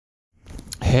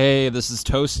Hey, this is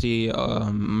Toasty.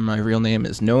 My real name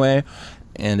is Noe,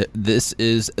 and this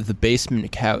is the Basement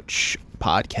Couch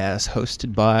podcast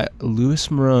hosted by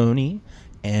Louis Maroney.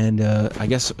 And I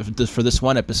guess for this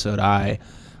one episode, I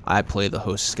play the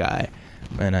host guy,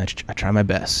 and I try my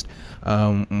best.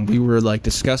 We were like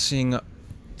discussing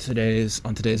today's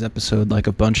episode like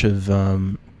a bunch of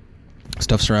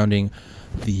stuff surrounding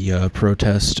the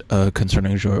protest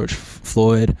concerning George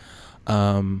Floyd.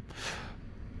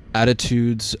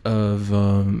 Attitudes of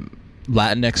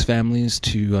Latinx families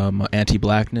to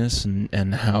anti-blackness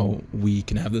and how we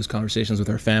can have those conversations with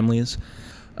our families.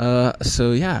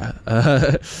 So yeah,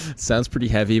 sounds pretty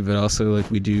heavy, but also like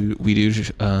we do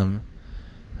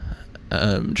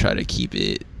try to keep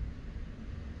it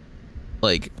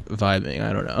like vibing.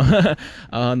 I don't know.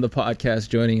 On the podcast,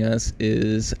 joining us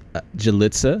is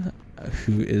Jalitza,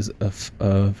 who is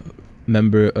a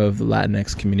member of the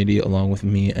Latinx community along with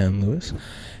me and Louis.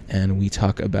 And we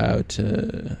talk about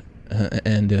they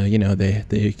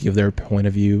give their point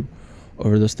of view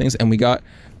over those things. And we got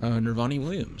Nirvani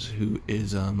Williams, who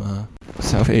is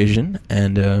South Asian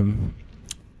and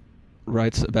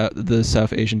writes about the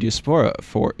South Asian diaspora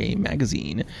for a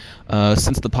magazine.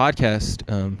 Since the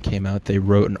podcast came out, they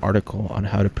wrote an article on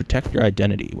how to protect your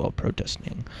identity while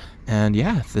protesting. And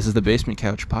yeah, this is the Basement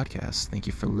Couch podcast. Thank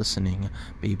you for listening,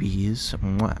 babies.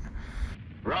 Mwah.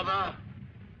 Brother,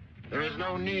 there is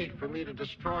no need for me to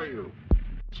destroy you.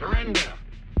 Surrender.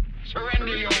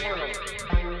 Surrender your world.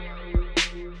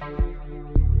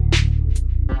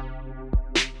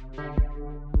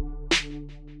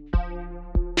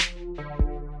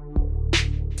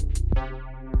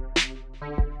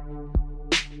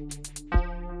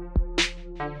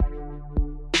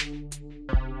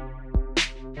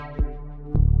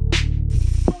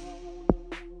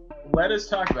 Let us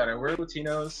talk about it. We're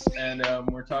Latinos, and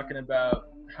we're talking about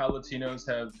how Latinos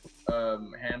have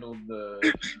handled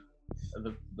the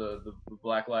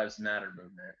Black Lives Matter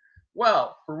movement.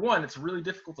 Well, for one, it's really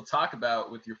difficult to talk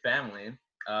about with your family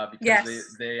because Yes.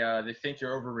 they think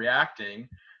you're overreacting.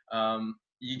 I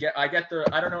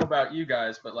don't know about you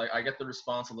guys, but like I get the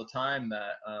response all the time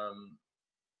that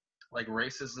like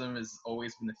racism has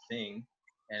always been a thing,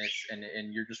 and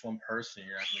and you're just one person,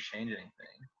 you're not going to change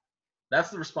anything. That's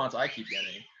the response I keep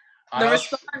getting. The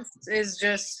response is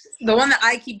just the one that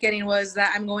I keep getting was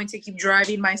that I'm going to keep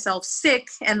driving myself sick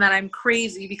and that I'm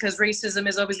crazy because racism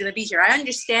is always going to be here. I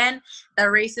understand that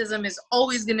racism is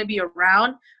always going to be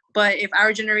around, but if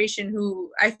our generation,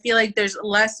 who I feel like there's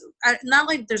less, not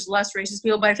like there's less racist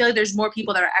people, but I feel like there's more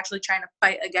people that are actually trying to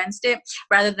fight against it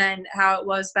rather than how it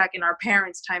was back in our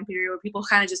parents' time period where people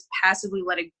kind of just passively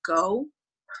let it go.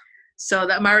 So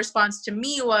that my response to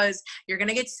me was, you're going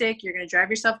to get sick, you're going to drive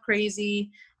yourself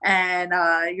crazy, and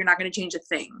you're not going to change a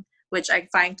thing, which I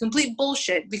find complete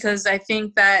bullshit because I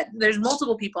think that there's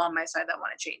multiple people on my side that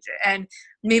want to change it. And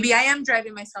maybe I am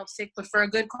driving myself sick, but for a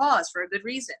good cause, for a good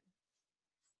reason.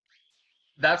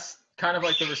 That's kind of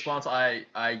like the response I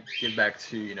give back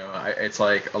to, it's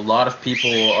like a lot of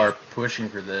people are pushing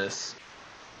for this.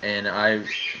 And I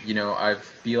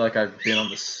feel like I've been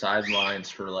on the sidelines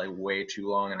for like way too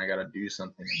long, and I got to do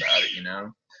something about it.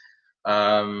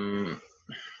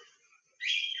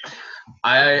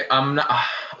 I'm not.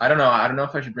 I don't know. I don't know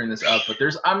if I should bring this up, but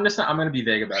I'm going to be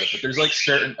vague about it. But there's like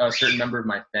a certain member of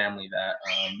my family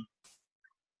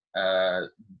that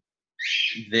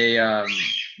they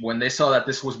when they saw that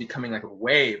this was becoming like a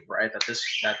wave, right? That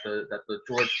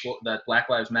Black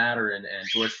Lives Matter and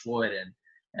George Floyd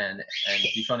and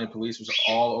defunding police was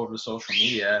all over social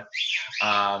media.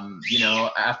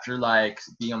 After like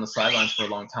being on the sidelines for a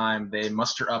long time, they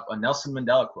muster up a Nelson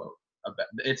Mandela quote.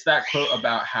 It's that quote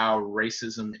about how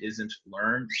racism isn't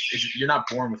learned. You're not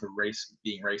born with a race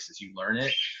being racist. You learn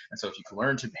it, and so if you can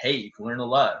learn to hate, you can learn to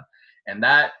love, and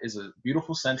that is a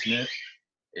beautiful sentiment.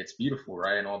 It's beautiful,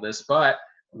 right, and all this, but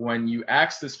when you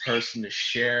ask this person to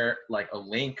share like a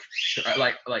link,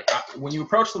 when you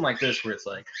approach them like this, where it's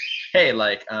like, hey,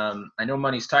 like, I know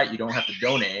money's tight, you don't have to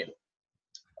donate,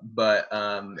 but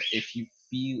if you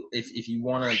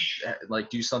want to like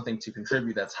do something to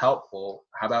contribute that's helpful,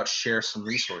 how about share some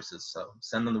resources? So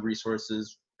send them the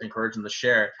resources, encourage them to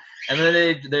share, and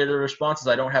then their response is,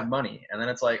 I don't have money. And then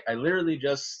it's like, I literally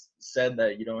just said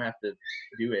that you don't have to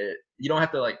do it. You don't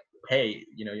have to like pay,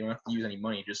 you don't have to use any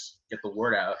money, just get the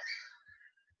word out.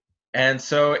 And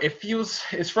so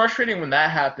it's frustrating when that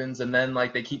happens, and then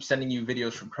like they keep sending you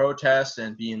videos from protests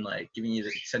and being like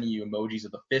sending you emojis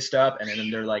of the fist up, and then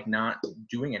they're like not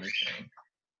doing anything.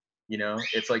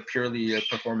 It's like purely a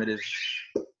performative,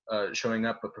 showing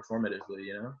up, but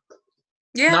performatively.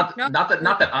 Yeah, Not no, not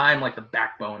that I'm like the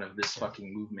backbone of this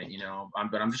fucking movement, you know.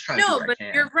 But I'm just trying to do no, what I but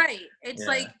can. you're right. It's Yeah.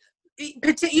 like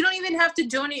you don't even have to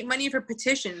donate money for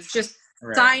petitions. Just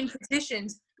Right. sign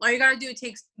petitions. All you gotta do, it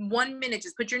takes 1 minute.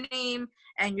 Just put your name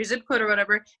and your zip code or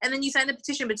whatever, and then you sign the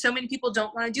petition. But so many people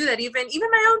don't want to do that. Even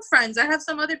my own friends. I have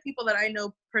some other people that I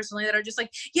know personally that are just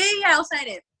like, yeah, I'll sign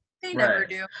it. They never Right.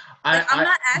 do. Like, I'm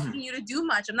not asking you to do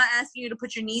much. I'm not asking you to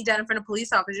put your knee down in front of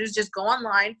police officers. Just go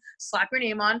online, slap your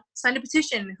name on, sign a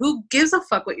petition. Who gives a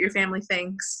fuck what your family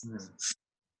thinks?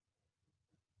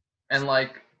 And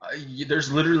like,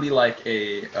 there's literally like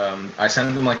a I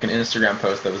sent them like an Instagram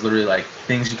post that was literally like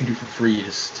things you can do for free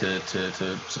just to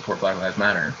support Black Lives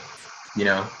Matter. You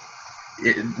know,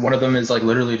 one of them is like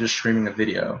literally just streaming a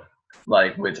video,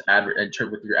 like with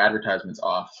your advertisements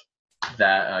off.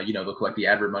 That you know, they'll collect the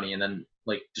advert money and then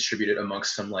like distribute it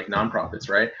amongst some like nonprofits,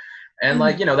 right? And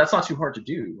like, you know, that's not too hard to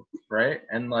do, right?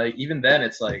 And like even then,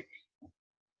 it's like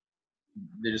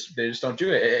they just don't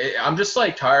do it. I'm just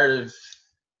like tired of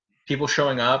people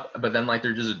showing up, but then like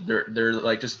they're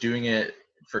like just doing it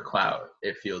for clout.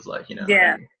 It feels like, you know.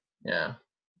 Yeah. Yeah.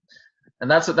 And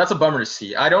that's a bummer to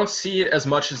see. I don't see it as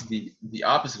much as the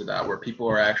opposite of that, where people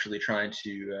are actually trying to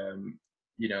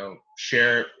you know,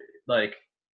 share like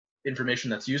information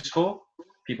that's useful.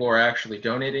 People are actually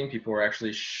donating. People are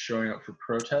actually showing up for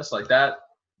protests like that.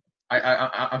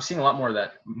 I'm seeing a lot more of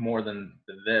that, more than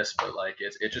this, but like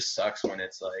it just sucks when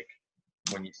it's like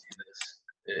when you see this.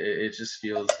 It just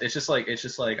feels it's just like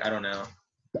I don't know.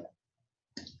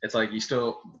 It's like you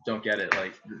still don't get it.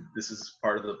 Like this is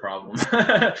part of the problem.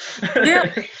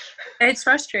 Yeah, it's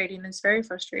frustrating. It's very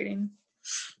frustrating.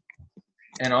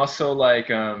 And also like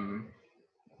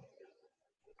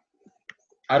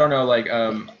I don't know, like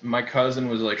my cousin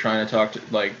was like trying to talk to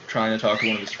one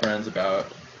of his friends about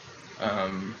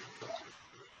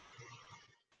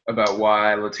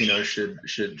why Latinos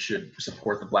should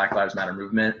support the Black Lives Matter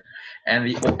movement, and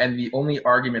the only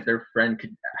argument their friend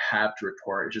could have to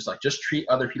retort is just like, just treat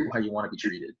other people how you want to be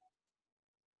treated.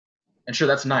 And sure,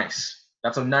 that's nice.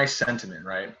 That's a nice sentiment,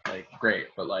 right? Like, great,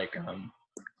 but like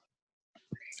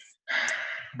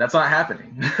that's not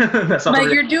happening. That's not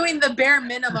like you're doing the bare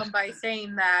minimum by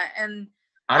saying that, and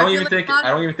I don't even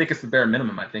think it's the bare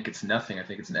minimum. I think it's nothing. I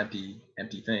think it's an empty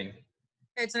thing.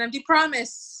 It's an empty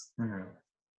promise. Mm-hmm.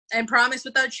 And promise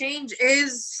without change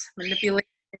is manipulation.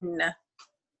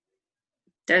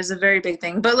 There's a very big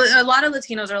thing. But a lot of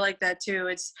Latinos are like that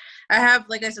too. I have,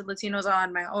 like I said, Latinos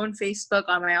on my own Facebook,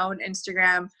 on my own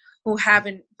Instagram, who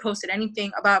haven't posted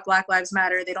anything about Black Lives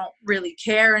Matter. They don't really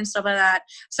care and stuff like that.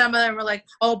 Some of them were like,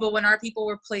 oh, but when our people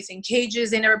were placing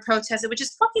cages, they never protested, which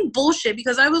is fucking bullshit,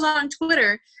 because I was on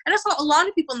Twitter and I saw a lot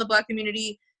of people in the Black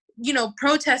community, you know,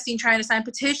 protesting, trying to sign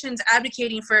petitions,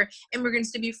 advocating for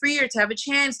immigrants to be freer, to have a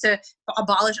chance to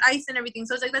abolish ICE and everything.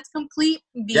 So it's like, that's complete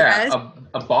BS. Yeah,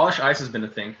 abolish ICE has been a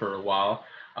thing for a while.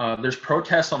 There's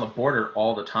protests on the border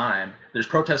all the time. There's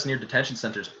protests near detention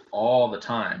centers all the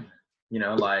time. You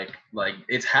know, like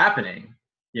it's happening.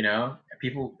 You know,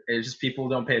 people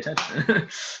don't pay attention.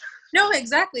 No,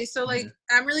 exactly. So like,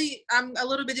 I'm a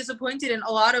little bit disappointed in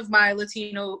a lot of my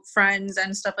Latino friends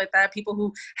and stuff like that, people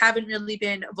who haven't really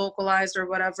been vocalized or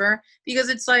whatever, because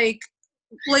it's like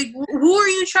who are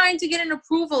you trying to get an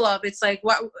approval of? It's like,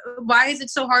 why is it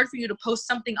so hard for you to post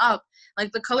something up?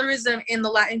 Like, the colorism in the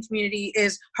Latin community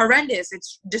is horrendous.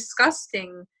 It's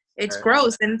disgusting. It's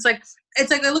gross. And it's like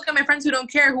I look at my friends who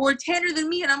don't care, who are tanner than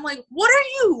me, and I'm like, what are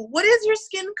you? What is your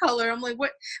skin color? I'm like,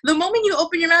 what? The moment you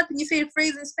open your mouth and you say a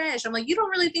phrase in Spanish, I'm like, you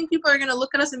don't really think people are gonna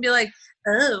look at us and be like,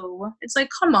 oh? It's like,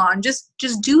 come on, just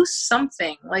do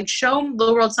something. Like, show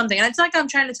the world something. And it's like I'm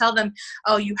trying to tell them,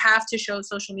 oh, you have to show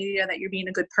social media that you're being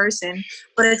a good person.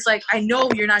 But it's like, I know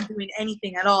you're not doing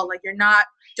anything at all. Like, you're not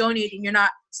donating, you're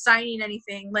not signing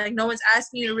anything. Like, no one's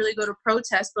asking you to really go to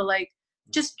protest, but like,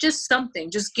 just something,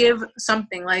 just give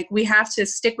something. Like, we have to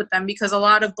stick with them, because a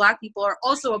lot of Black people are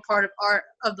also a part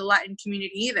of the Latin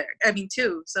community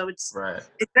too. So it's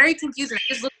very confusing. I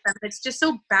just look at them and it's just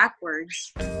so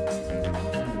backwards.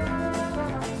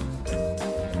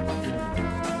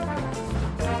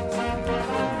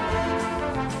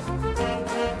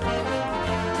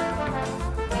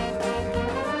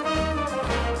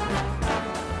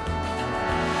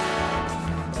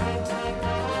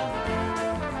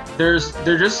 There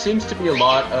just seems to be a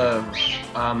lot of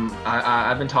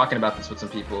I've been talking about this with some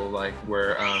people, like,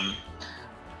 where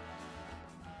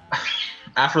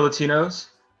Afro-Latinos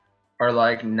are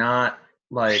like not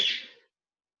like,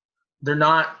 they're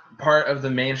not part of the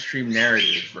mainstream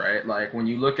narrative, right? Like, when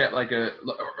you look at like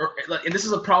and this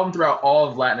is a problem throughout all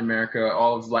of Latin America,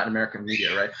 all of Latin American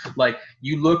media, right? Like,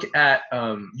 you look at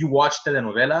you watch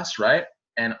telenovelas, right?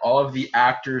 and all of the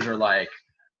actors are like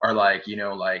you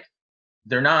know, like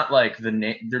they're not like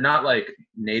they're not like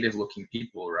native looking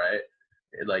people, right?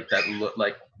 Like that look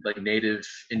like native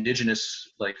indigenous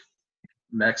like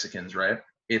Mexicans, right?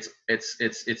 It's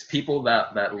people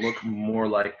that look more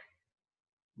like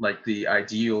the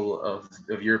ideal of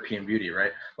European beauty,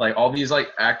 right? Like all these like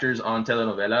actors on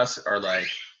telenovelas are like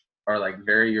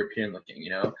very European looking,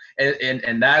 you know,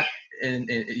 and that and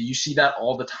you see that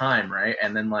all the time, right?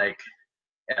 And then like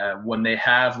when they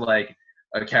have like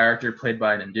a character played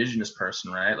by an indigenous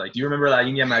person, right? Like, do you remember La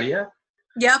India Maria?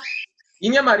 Yep.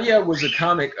 India Maria was a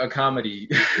comedy,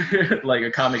 like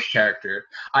a comic character.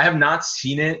 I have not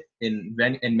seen it in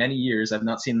many years. I've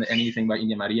not seen anything by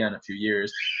India Maria in a few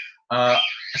years.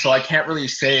 So I can't really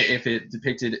say if it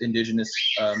depicted indigenous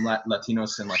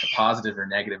Latinos in like a positive or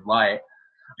negative light.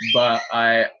 But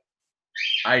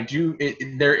I do.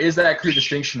 There is that clear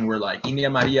distinction where like India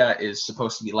Maria is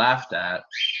supposed to be laughed at,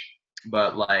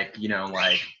 but like, you know,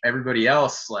 like everybody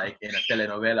else, like in a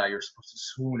telenovela, you're supposed to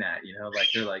swoon at, you know, like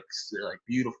they're like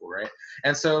beautiful, right?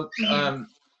 And so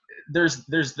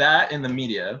there's that in the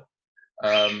media.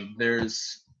 There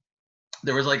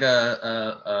was like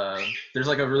there's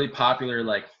like a really popular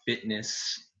like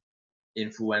fitness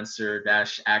influencer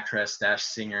dash actress dash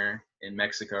singer in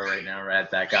Mexico right now, right?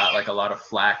 That got like a lot of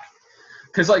flack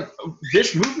because like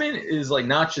this movement is like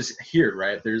not just here,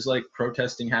 right? There's like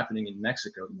protesting happening in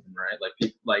Mexico, right? Like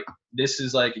people, like this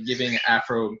is like giving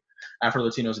Afro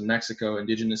Latinos in Mexico,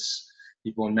 indigenous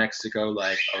people in Mexico,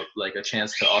 like a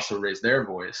chance to also raise their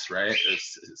voice, right?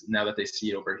 Now that they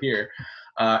see it over here,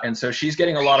 and so she's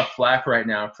getting a lot of flack right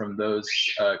now from those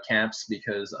camps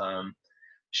because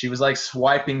she was like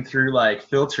swiping through like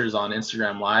filters on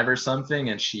Instagram Live or something,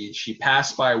 and she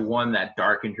passed by one that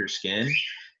darkened her skin.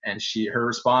 And her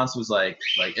response was like,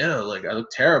 ew, like I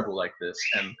look terrible like this.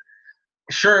 And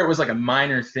sure, it was like a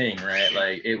minor thing, right?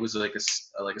 Like it was like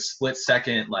a split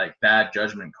second, like bad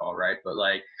judgment call, right? But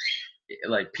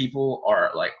like people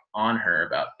are like on her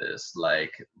about this.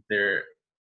 Like they're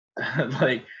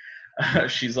like,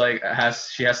 she's like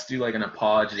she has to do like an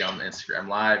apology on Instagram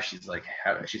Live. She's like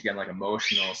she's getting like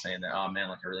emotional, saying that, oh man,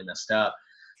 like I really messed up.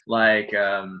 Like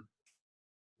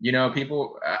you know,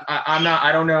 people.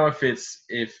 I don't know if it's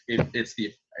you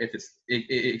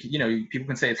know, people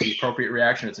can say it's the appropriate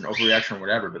reaction, it's an overreaction or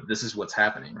whatever, but this is what's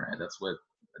happening, right? And that's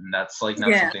like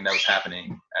not something that was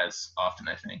happening as often,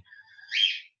 I think.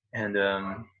 And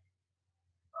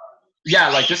yeah,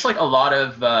 like just like a lot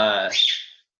of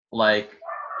like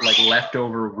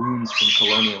leftover wounds from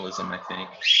colonialism, I think.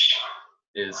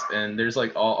 And there's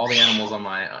like all the animals in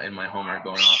my home are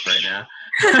going off right now.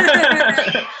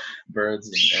 Birds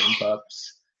and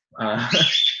pups.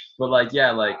 But like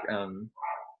like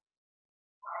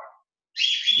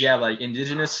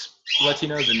indigenous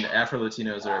Latinos and Afro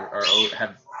Latinos are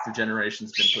have for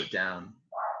generations been put down,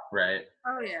 right?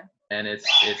 Oh yeah. And this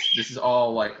is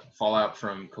all like fallout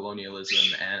from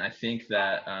colonialism, and I think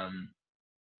that I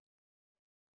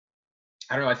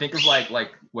don't know. I think of like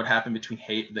what happened between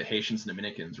the Haitians and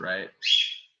Dominicans, right?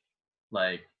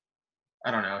 Like,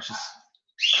 I don't know. It's just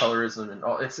colorism and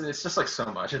all. It's just like so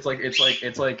much. It's like a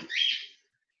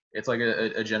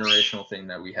generational thing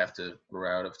that we have to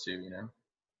grow out of too, you know?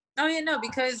 Oh yeah, no,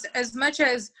 because as much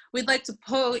as we'd like to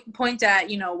point at,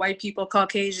 you know, white people,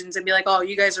 Caucasians, and be like, oh,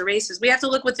 you guys are racist, we have to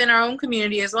look within our own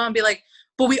community as well and be like,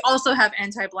 but we also have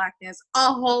anti-blackness,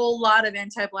 a whole lot of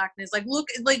anti-blackness. Like, look,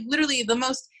 like literally the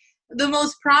most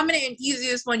prominent and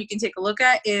easiest one you can take a look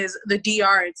at is the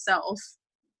DR itself.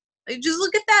 Like, just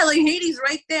look at that. Like, Haiti's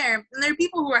right there. And there are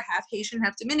people who are half Haitian,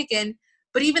 half Dominican,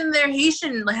 but even their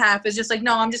Haitian half is just like,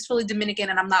 no, I'm just fully Dominican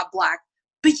and I'm not black.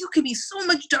 But you could be so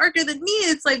much darker than me.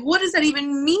 It's like, what does that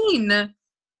even mean?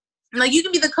 Like, you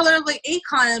can be the color of like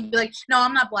Akon and be like, no,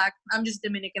 I'm not black, I'm just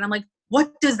Dominican. I'm like,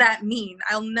 what does that mean?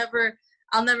 I'll never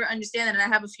understand that. And I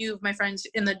have a few of my friends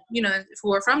in the, you know,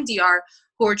 who are from DR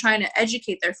who are trying to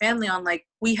educate their family on like,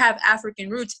 we have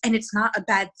African roots and it's not a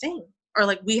bad thing. Or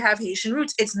like, we have Haitian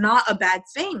roots, it's not a bad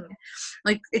thing.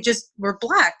 Like, it just, we're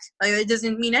black. Like, it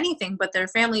doesn't mean anything. But their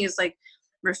family is like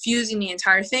refusing the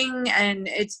entire thing, and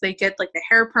they get like the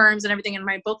hair perms and everything. And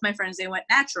both my friends, they went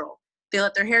natural. They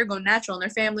let their hair go natural, and their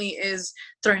family is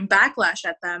throwing backlash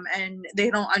at them, and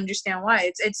they don't understand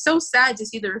why. It's so sad to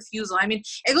see the refusal. I mean,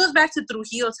 it goes back to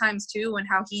Trujillo times too, and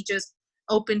how he just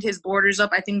opened his borders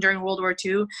up, I think during World War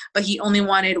II, but he only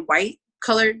wanted white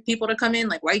colored people to come in,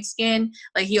 like white skin.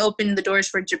 Like, he opened the doors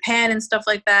for Japan and stuff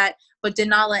like that, but did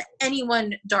not let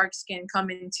anyone dark skin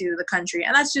come into the country.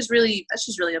 And that's just really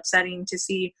upsetting to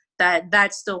see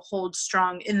that still holds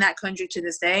strong in that country to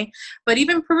this day. But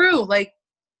even Peru, like,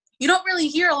 you don't really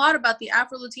hear a lot about the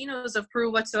Afro-Latinos of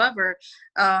Peru whatsoever.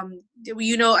 I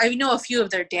know a few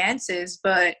of their dances,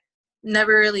 but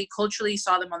never really culturally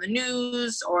saw them on the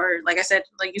news, or like you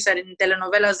said, in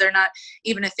telenovelas, they're not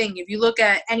even a thing. If you look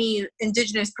at any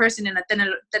indigenous person in a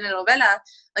telenovela,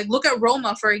 like look at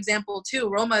Roma, for example, too.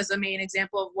 Roma is the main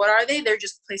example of what are they? They're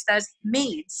just placed as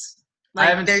maids. I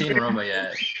haven't seen Roma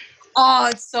yet. Oh,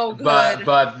 it's so good.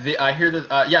 But I hear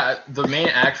that the main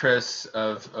actress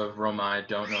of Roma, I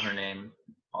don't know her name.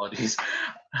 Apologies.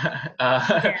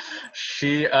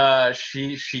 She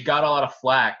got a lot of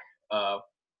flack.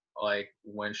 Like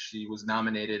when she was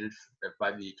nominated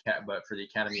for the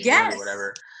Academy Award or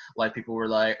whatever, like people were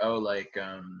like, oh, like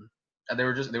they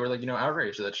were like,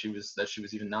 outraged that she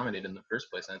was even nominated in the first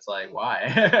place, and it's like,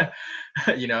 why?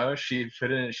 She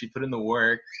put in the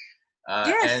work.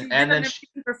 And then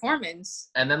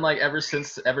performance. And then like ever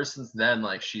since then,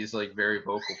 like she's like very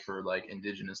vocal for like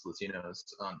indigenous Latinos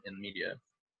in media.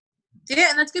 Yeah,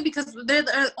 and that's good because they're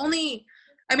only.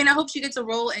 I mean, I hope she gets a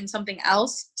role in something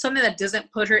else, something that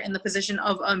doesn't put her in the position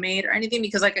of a maid or anything.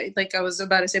 Because, like I was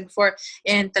about to say before,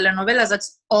 in telenovelas,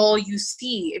 that's all you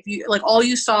see. If you all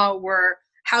you saw were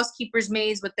housekeepers,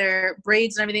 maids with their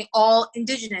braids and everything, all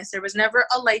indigenous. There was never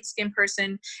a light-skinned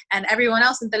person, and everyone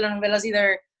else in telenovelas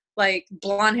either like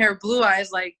blonde hair, blue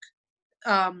eyes, like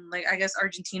I guess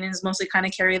Argentinians mostly kind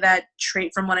of carry that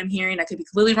trait from what I'm hearing. I could be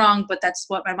completely wrong, but that's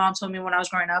what my mom told me when I was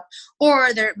growing up.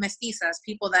 Or they're mestizas,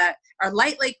 people that are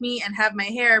light like me and have my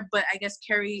hair, but I guess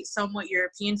carry somewhat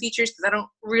European features because I don't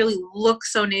really look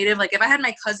so native. Like if I had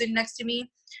my cousin next to me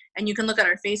and you can look at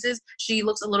our faces, she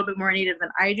looks a little bit more native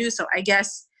than I do. So I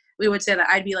guess we would say that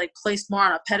I'd be like placed more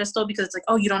on a pedestal because it's like,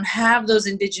 oh, you don't have those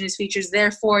indigenous features,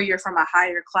 therefore you're from a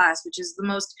higher class, which is the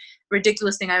most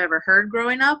ridiculous thing I've ever heard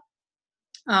growing up.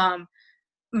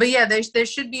 But yeah, there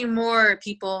should be more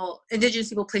indigenous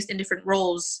people placed in different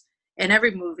roles in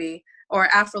every movie, or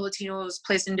Afro-Latinos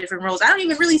placed in different roles. I don't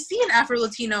even really see an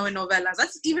Afro-Latino in novelas.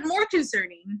 That's even more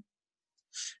concerning.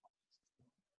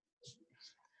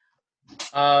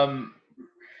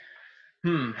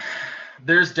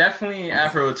 There's definitely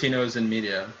Afro-Latinos in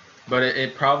media, but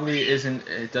it probably isn't.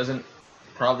 It doesn't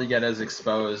probably get as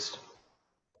exposed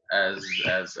as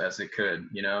it could.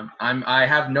 I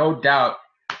have no doubt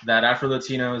that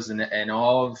Afro-Latinos and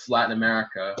all of Latin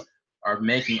America are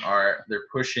making art. They're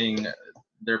pushing.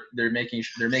 They're making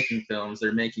films.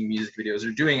 They're making music videos.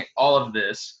 They're doing all of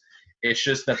this. It's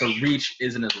just that the reach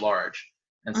isn't as large,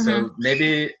 and so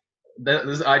maybe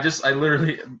I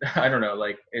literally I don't know.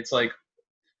 Like it's like.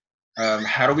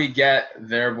 How do we get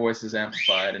their voices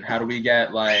amplified, and how do we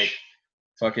get like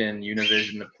fucking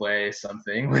Univision to play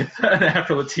something with an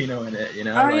Afro-Latino in it?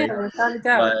 Oh yeah, without a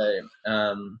doubt.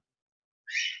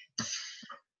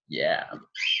 Yeah,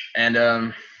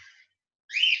 and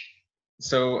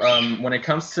so when it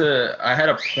comes to, I had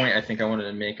a point I think I wanted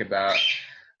to make about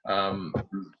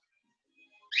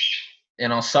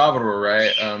in El Salvador,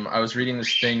 right? I was reading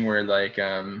this thing where like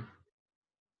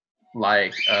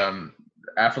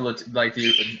Afro,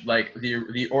 like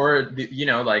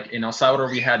in El Salvador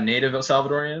we had native El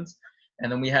Salvadorians,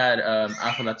 and then we had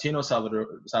Afro-Latino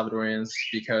Salvadorians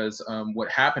because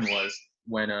what happened was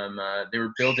when they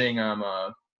were building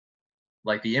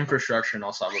like the infrastructure in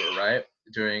El Salvador, right,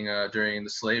 during the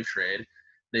slave trade,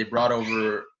 they brought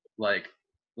over like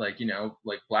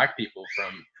black people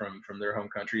from their home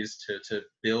countries to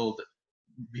build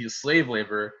via slave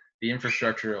labor the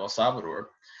infrastructure of El Salvador.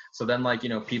 So then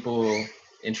people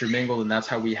intermingled, and that's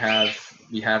how we have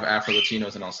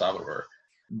Afro-Latinos in El Salvador.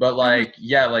 But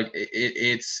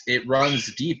it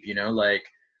runs deep,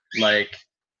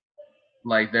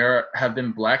 like there have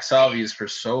been black Salvias for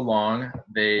so long.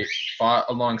 They fought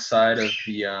alongside of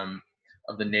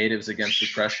the natives against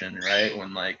oppression, right?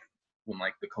 When the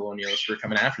colonialists were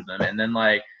coming after them, and then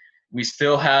we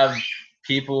still have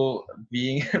people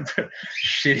being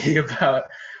shitty about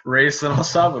race in El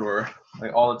Salvador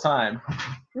all the time.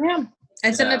 Yeah.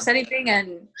 It's an upsetting thing,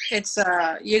 and it's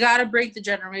you gotta break the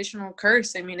generational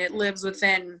curse. I mean, it lives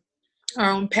within our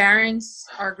own parents,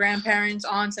 our grandparents,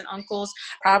 aunts and uncles,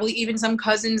 probably even some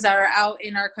cousins that are out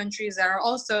in our countries that are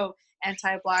also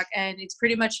anti-black, and it's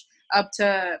pretty much up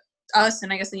to us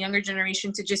and I guess the younger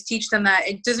generation to just teach them that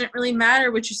it doesn't really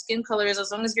matter what your skin color is as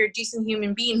long as you're a decent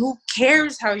human being. Who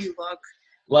cares how you look?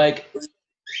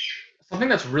 Something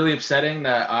that's really upsetting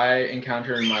that I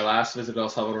encountered in my last visit to El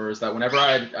Salvador is that whenever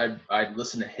I'd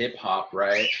listen to hip hop,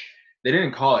 right? They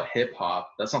didn't call it hip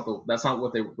hop. That's not the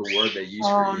word they used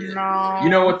for it. No. You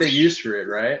know what they used for it,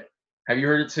 right? Have you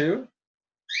heard it too?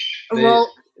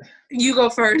 Well, you go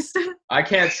first. I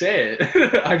can't say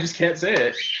it. I just can't say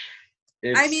it.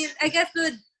 I mean, I guess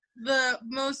the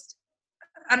most,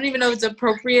 I don't even know if it's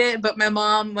appropriate, but my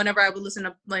mom, whenever I would listen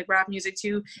to like rap music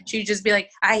too, she'd just be like,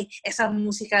 "Ay, esa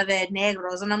música de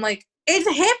negros," and I'm like, "It's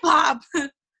hip hop."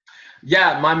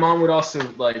 Yeah, my mom would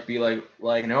also like be like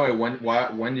no,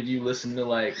 when did you listen to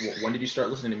like when did you start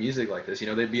listening to music like this? You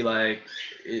know, they'd be like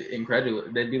incredulous.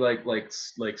 They'd be like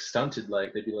stunted.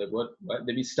 Like they'd be like what?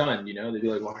 They'd be stunned. You know, they'd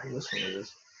be like, why are you listening to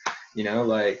this? You know,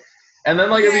 like. And then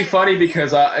like it'd be funny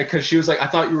because she was like, I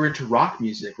thought you were into rock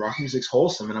music. Rock music's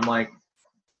wholesome, and I'm like.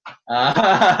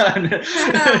 Like,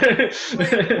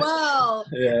 well,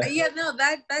 yeah, no,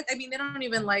 that I mean, they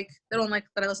don't like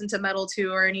that I listen to metal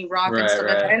too or any rock and stuff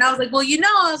like that. And I was like, well,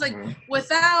 I was like,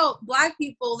 without Black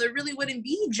people, there really wouldn't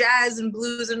be jazz and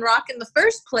blues and rock in the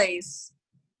first place.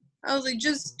 I was like,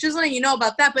 just letting you know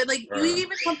about that. But like, we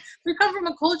come from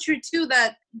a culture too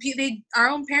that our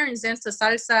own parents dance to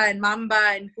salsa and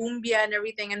mamba and cumbia and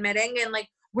everything and merengue, and like,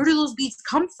 where do those beats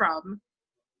come from?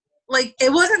 Like,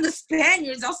 it wasn't the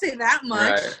Spaniards, I'll say that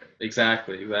much. Right,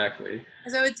 exactly.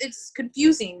 So it's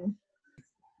confusing.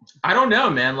 I don't know,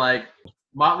 man. Like,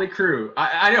 Motley Crue.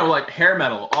 I know, like, hair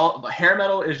metal. Hair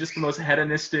metal is just the most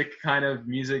hedonistic kind of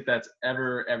music that's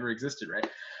ever existed, right?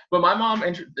 But my mom,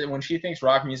 when she thinks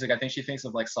rock music, I think she thinks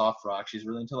of, like, soft rock. She's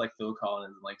really into, like, Phil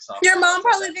Collins and, like, soft Your rock. mom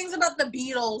probably thinks about the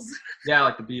Beatles. Yeah,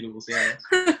 like the Beatles, yeah.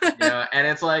 Yeah, and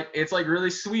it's like really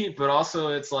sweet, but also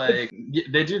it's like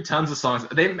they do tons of songs.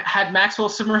 They had Maxwell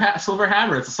Silver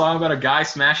Hammer. It's a song about a guy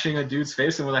smashing a dude's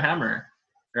face in with a hammer,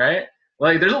 right?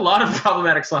 Like, there's a lot of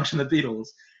problematic songs from the Beatles,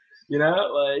 you know,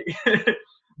 like.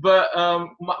 But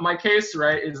my case,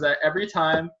 right, is that every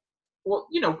time, well,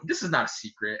 you know, this is not a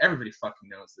secret. Everybody fucking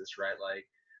knows this, right?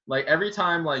 Like every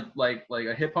time like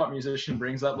a hip hop musician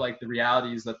brings up like the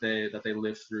realities that they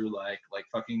live through, like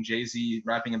fucking Jay-Z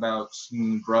rapping about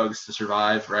drugs to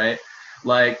survive, right?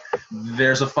 Like,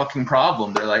 there's a fucking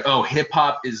problem. They're like, oh, hip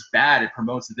hop is bad. It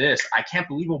promotes this. I can't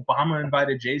believe Obama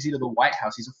invited Jay-Z to the White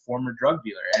House. He's a former drug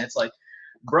dealer. And it's like,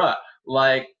 bruh,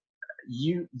 like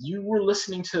you were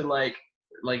listening to like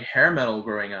hair metal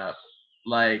growing up.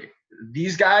 Like,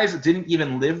 these guys didn't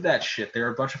even live that shit. They're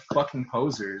a bunch of fucking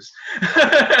posers.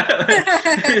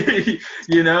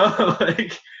 You know,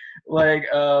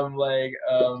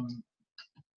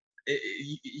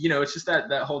 you know, it's just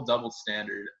that whole double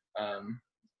standard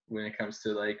when it comes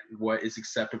to like what is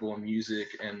acceptable in music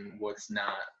and what's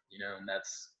not, you know, and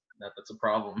that's a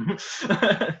problem.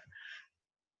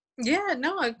 Yeah,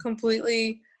 no, I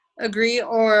completely agree.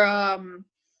 Or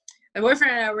my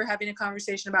boyfriend and I were having a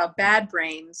conversation about Bad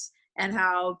Brains and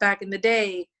how back in the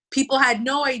day, people had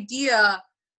no idea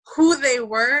who they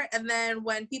were. And then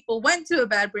when people went to a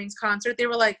Bad Brains concert, they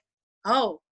were like,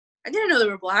 oh, I didn't know they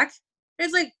were Black.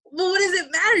 It's like, well, what does it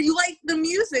matter? You like the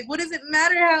music. What does it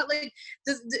matter how, like,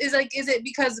 is it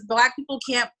because Black people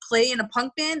can't play in a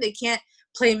punk band? They can't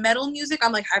play metal music?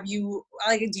 I'm like, do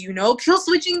you know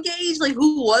Killswitch Engage? Like,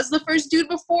 who was the first dude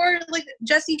before, like,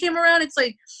 Jesse came around? It's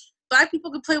like, Black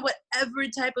people could play whatever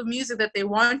type of music that they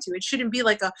want to. It shouldn't be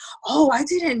like I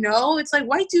didn't know. It's like,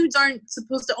 white dudes aren't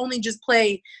supposed to only just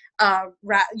play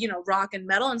rap, you know, rock and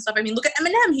metal and stuff. I mean, look at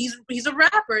Eminem. He's a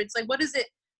rapper. It's like, what does it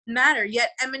matter?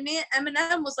 Yet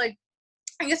Eminem was like,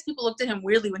 I guess people looked at him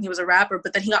weirdly when he was a rapper,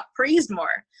 but then he got praised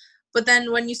more. But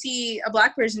then when you see a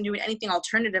Black person doing anything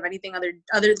alternative, anything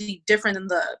otherly different than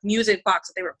the music box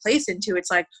that they were placed into,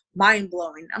 it's like mind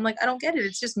blowing. I'm like, I don't get it.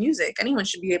 It's just music. Anyone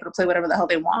should be able to play whatever the hell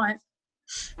they want.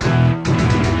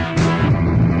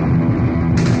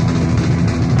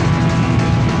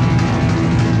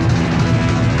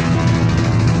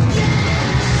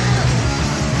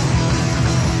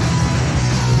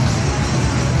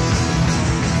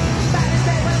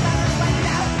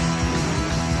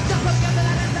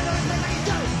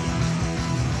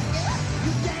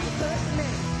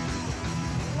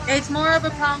 It's more of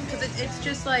a problem because it's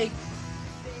just like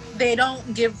they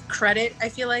don't give credit, I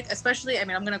feel like, especially, I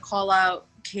mean, I'm going to call out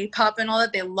K-pop and all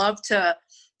that. They love to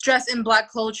dress in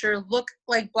Black culture, look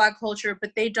like Black culture,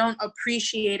 but they don't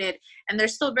appreciate it. And they're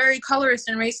still very colorist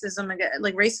and racist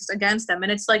against them.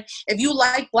 And it's like, if you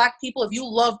like Black people, if you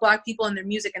love Black people and their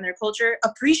music and their culture,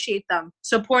 appreciate them,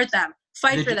 support them,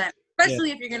 fight for them.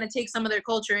 Especially if you're going to take some of their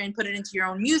culture and put it into your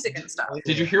own music and stuff.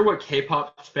 Did you hear what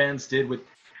K-pop fans did with...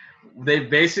 They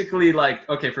basically, like,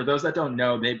 okay, for those that don't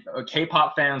know,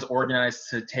 K-pop fans organized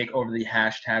to take over the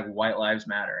hashtag White Lives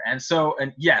Matter. And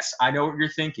yes, I know what you're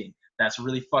thinking. That's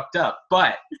really fucked up.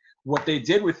 But what they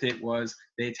did with it was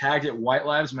they tagged it White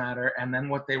Lives Matter, and then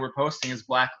what they were posting is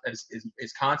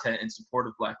content in support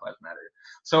of Black Lives Matter.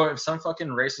 So if some fucking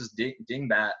racist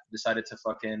dingbat decided to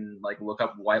fucking like look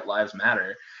up White Lives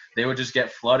Matter, they would just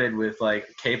get flooded with like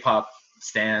K-pop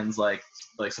stands like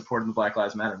supporting the Black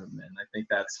Lives Matter movement. I think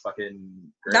that's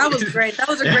fucking great. That was great. That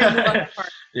was a great move on your part.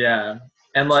 Yeah.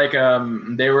 And like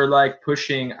they were like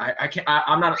pushing.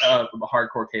 I'm not a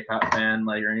hardcore K-pop fan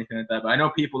like or anything like that, but I know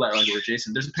people that like were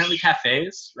adjacent. There's apparently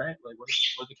cafes, right? Like what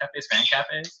are the cafes? Fan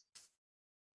cafes?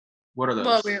 What are those?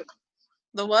 Well,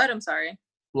 the what? I'm sorry.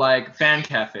 Like fan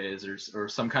cafes or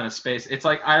some kind of space. It's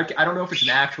like I don't know if it's an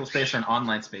actual space or an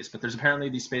online space, but there's apparently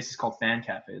these spaces called fan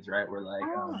cafes, right? Where like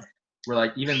we're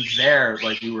like even there,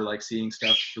 like we were like seeing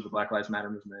stuff for the Black Lives Matter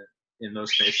movement in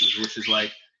those spaces, which is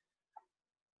like,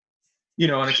 you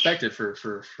know, unexpected for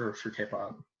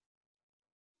K-pop.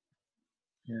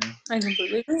 Yeah. I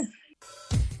completely agree.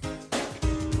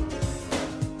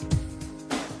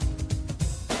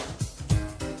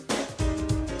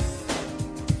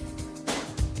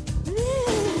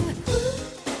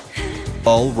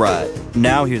 Alright,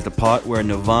 now here's the part where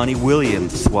Navani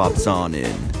Williams swaps on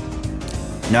in.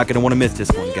 Not gonna want to miss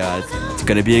this one, guys. It's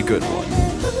gonna be a good one.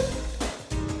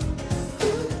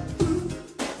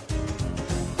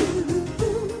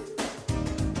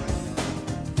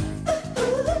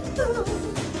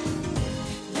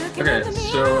 Okay,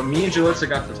 so me and Julissa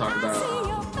got to talk about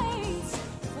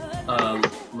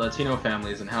Latino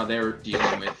families and how they were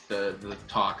dealing with the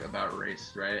talk about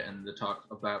race, right? And the talk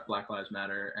about Black Lives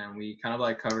Matter. And we kind of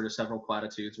like covered several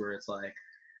platitudes where it's like,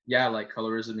 yeah, like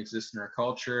colorism exists in our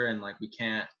culture and like we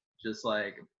can't just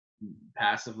like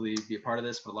passively be a part of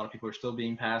this, but a lot of people are still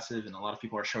being passive and a lot of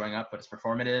people are showing up, but it's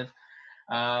performative.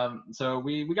 So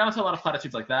we got into a lot of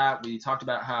platitudes like that. We talked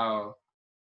about how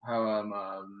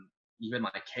even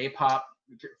like K-pop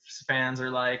fans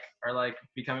are like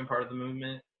becoming part of the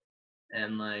movement.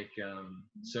 And like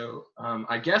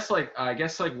I guess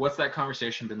what's that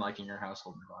conversation been like in your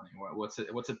household, Navani? What's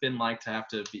it been like to have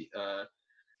to be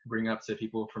bring up to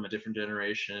people from a different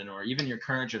generation or even your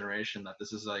current generation that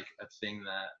this is like a thing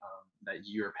that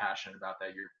you're passionate about,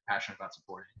 that you're passionate about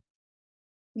supporting?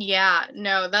 Yeah,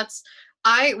 no,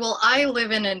 I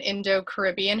live in an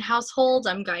Indo-Caribbean household.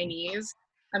 I'm Guyanese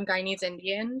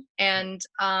Indian, and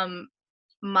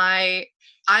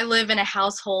I live in a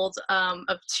household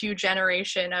of two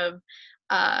generation of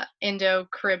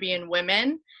Indo-Caribbean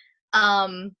women.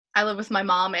 I live with my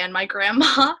mom and my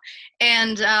grandma,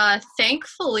 and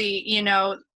thankfully, you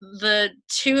know, the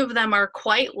two of them are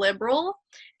quite liberal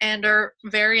and are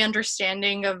very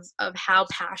understanding of how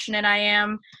passionate I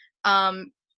am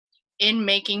in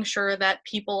making sure that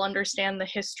people understand the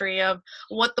history of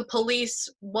what the police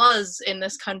was in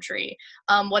this country,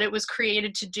 what it was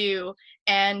created to do,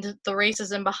 and the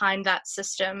racism behind that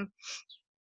system,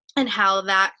 and how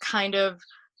that kind of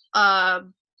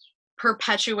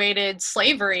perpetuated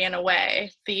slavery in a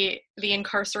way, the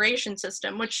incarceration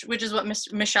system, which is what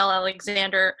Michelle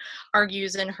Alexander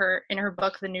argues in her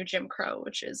book, The New Jim Crow,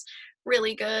 which is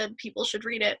really good. People should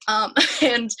read it.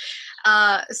 So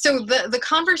the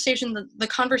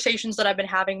conversations that I've been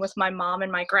having with my mom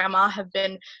and my grandma have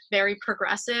been very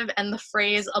progressive, and the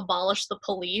phrase "abolish the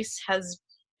police" has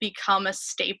become a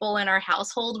staple in our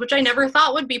household, which I never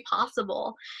thought would be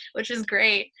possible, which is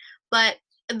great. But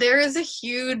there is a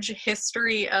huge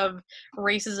history of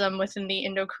racism within the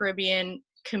Indo-Caribbean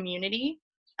community,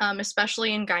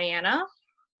 especially in Guyana.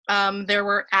 There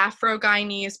were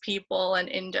Afro-Guyanese people and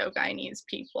Indo-Guyanese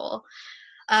people.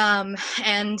 And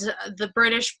the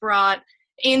British brought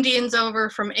Indians over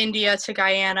from India to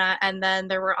Guyana, and then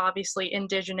there were obviously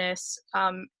indigenous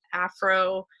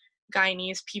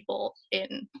Afro-Guyanese people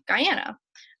in Guyana.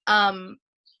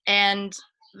 And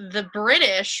the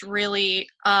British really,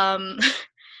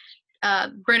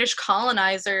 British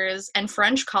colonizers and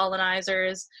French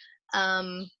colonizers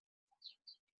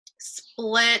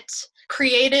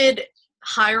created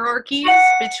hierarchies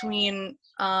between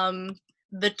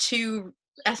the two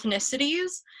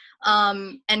ethnicities,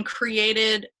 and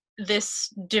created this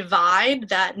divide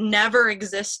that never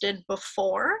existed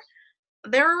before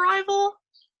their arrival,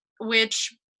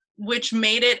 which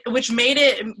made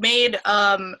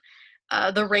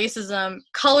the racism,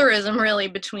 colorism really,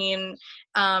 between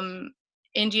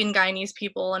Indian Guyanese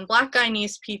people and Black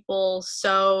Guyanese people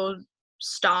so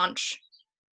staunch.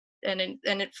 And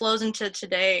it flows into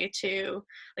today too.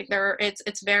 Like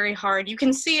it's very hard. You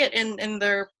can see it in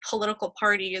their political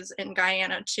parties in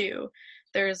Guyana too.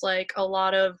 There's like a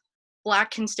lot of Black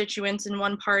constituents in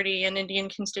one party and Indian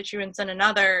constituents in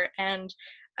another, and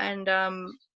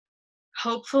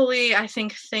hopefully I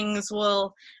think things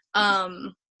will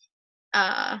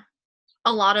a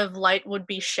lot of light would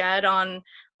be shed on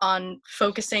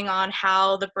focusing on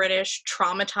how the British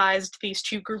traumatized these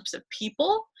two groups of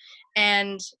people,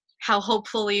 and how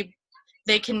hopefully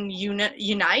they can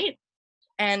unite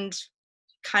and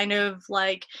kind of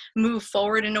like move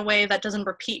forward in a way that doesn't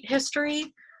repeat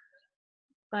history.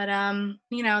 But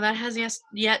that has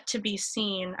yet to be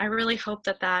seen. I really hope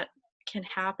that can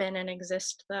happen and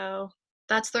exist, though.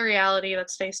 That's the reality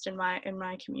that's faced in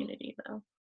my community, though.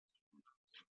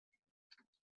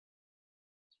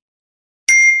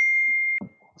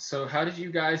 So how did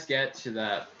you guys get to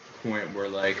that point where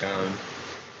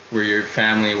where your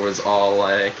family was all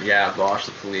like, yeah, abolish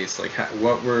the police? Like,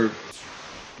 what were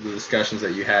the discussions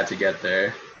that you had to get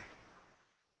there?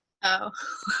 Oh.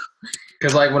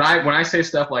 Because like when I say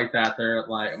stuff like that, they're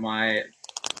like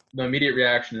the immediate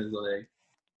reaction is like,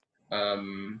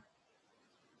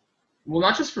 well,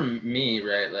 not just from me,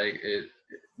 right?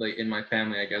 Like in my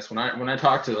family, I guess when I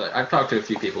talk to I've talked to a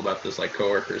few people about this, like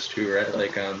coworkers too, right?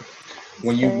 Like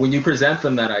when you present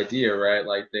them that idea, right?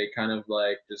 Like they kind of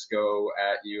like just go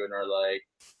at you and are like,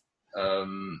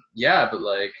 yeah, but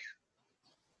like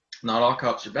not all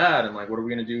cops are bad, and like what are we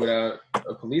gonna do without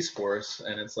a police force?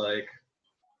 And it's like,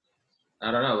 I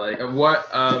don't know, like what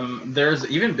there's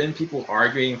even been people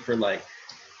arguing for like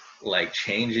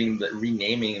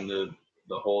renaming the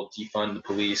whole defund the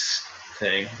police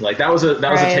thing. Like that was a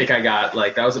take I got.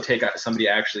 Like that was a take somebody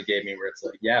actually gave me, where it's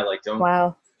like, yeah, like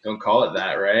don't call it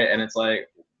that, right? And it's like,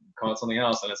 call it something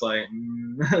else, and it's like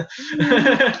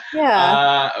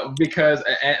because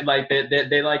like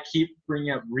they like keep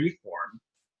bringing up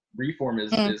reform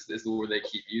is the word they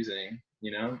keep using,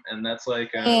 and that's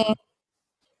like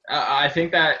I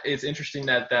think that it's interesting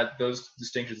that those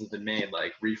distinctions have been made,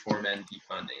 like reform and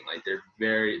defunding. Like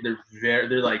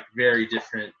they're like very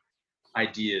different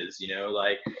ideas,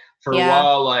 like for a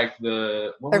while, like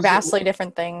they're vastly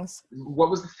different things. What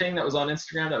was the thing that was on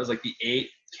Instagram that was like the 8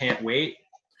 can't wait?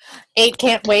 8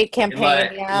 can't wait campaign.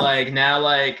 Like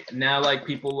now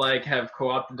people like have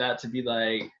co-opted that to be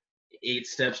like 8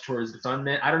 steps towards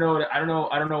defundment. I don't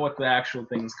know what the actual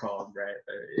thing's called, right?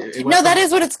 That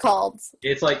is what it's called.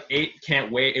 It's like 8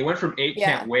 can't wait. It went from 8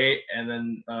 can't wait, and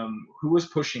then who was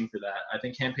pushing for that? I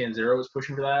think Campaign Zero was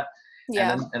pushing for that.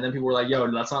 Yeah. And then people were like, yo,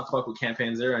 let's not fuck with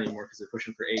Campaign Zero anymore because they're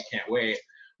pushing for 8 can't wait.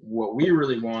 What we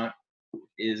really want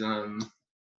is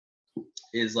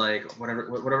like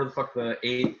whatever the fuck the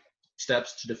 8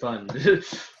 steps to defund.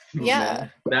 Yeah.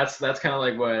 That's kind of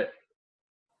like what.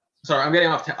 Sorry, I'm getting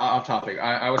off topic.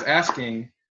 I was asking,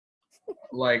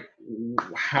 like,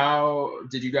 how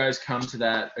did you guys come to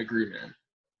that agreement?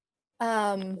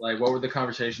 Like, what were the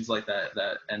conversations like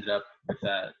that ended up with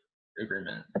that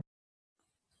agreement?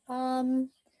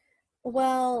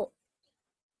 Well,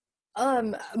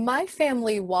 my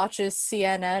family watches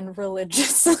CNN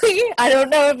religiously. I don't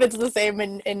know if it's the same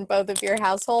in both of your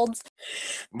households.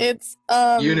 It's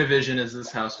Univision is this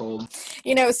household.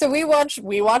 So we watch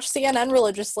CNN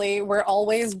religiously. We're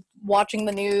always watching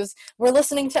the news. We're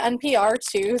listening to NPR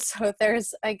too, so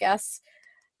there's, I guess,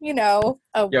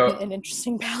 an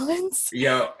interesting balance.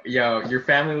 Yo, your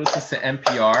family listens to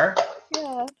NPR?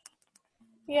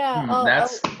 Yeah.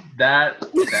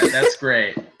 That's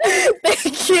great.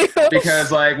 Thank you.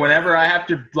 Because like whenever I have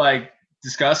to like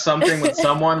discuss something with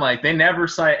someone, like they never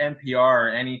cite NPR or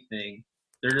anything.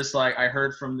 They're just like, I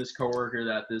heard from this coworker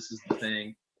that this is the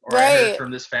thing, or I heard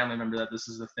from this family member that this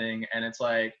is the thing, and it's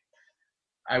like,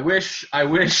 I wish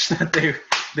that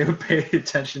they would pay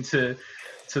attention to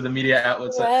the media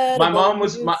outlets. My mom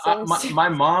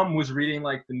was reading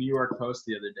like the New York Post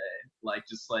the other day, like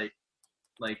just like,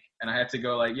 and I had to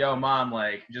go like, yo, mom,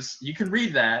 like just you can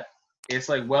read that. It's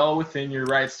like well within your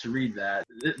rights to read that.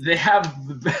 They have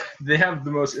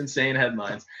the most insane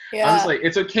headlines. Yeah. I'm just like,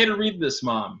 it's okay to read this,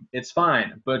 mom. It's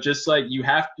fine, but just like you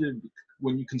have to,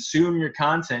 when you consume your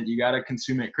content, you got to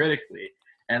consume it critically,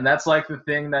 and that's like the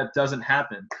thing that doesn't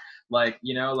happen. Like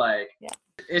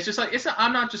it's just like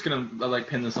I'm not just gonna like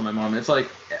pin this on my mom. It's like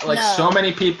so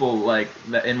many people like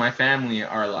that in my family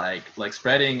are like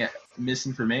spreading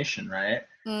misinformation, right?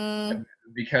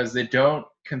 Because they don't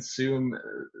consume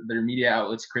their media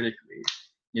outlets critically,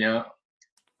 Yeah.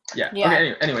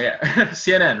 Okay. Anyway, yeah.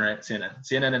 CNN, right?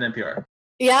 CNN and NPR.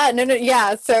 Yeah. No.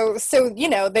 Yeah. So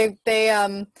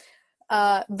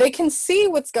they can see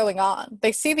what's going on.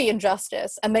 They see the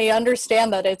injustice and they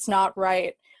understand that it's not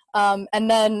right.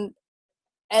 And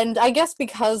I guess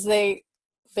because they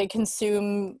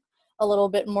consume a little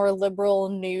bit more liberal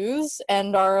news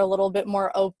and are a little bit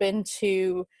more open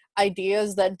to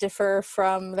ideas that differ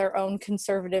from their own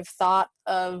conservative thought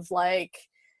of like,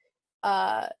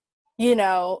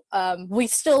 we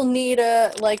still need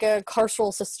a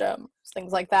carceral system,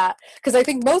 things like that. Because I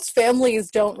think most families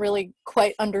don't really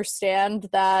quite understand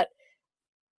that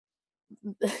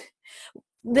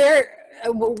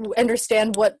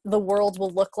understand what the world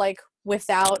will look like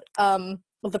without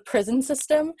the prison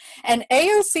system. And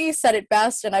AOC said it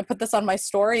best, and I put this on my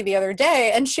story the other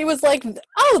day, and she was like,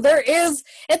 oh,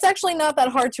 it's actually not that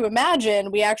hard to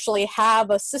imagine. We actually have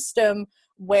a system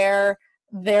where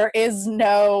there is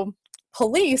no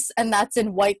police, and that's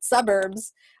in white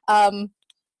suburbs. A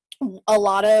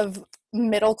lot of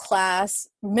middle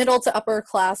to upper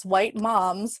class white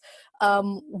moms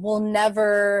would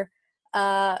never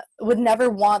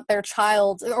want their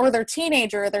child or their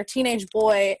teenager, their teenage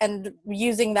boy, and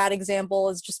using that example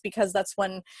is just because that's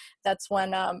when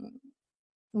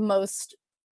most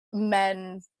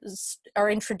men are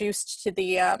introduced to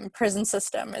the prison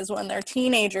system, is when they're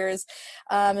teenagers,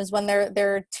 is when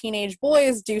their teenage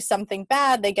boys do something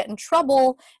bad, they get in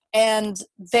trouble, and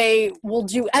they will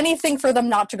do anything for them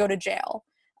not to go to jail.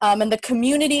 And the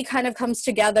community kind of comes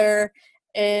together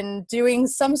in doing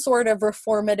some sort of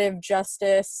reformative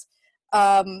justice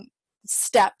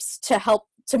steps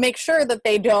to make sure that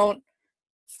they don't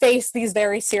face these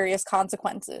very serious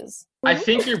consequences. I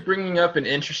think you're bringing up an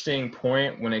interesting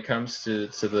point when it comes to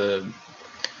the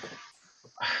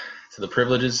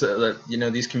privileges that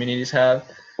these communities have.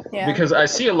 Yeah. Because I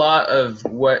see a lot of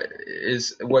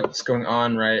what's going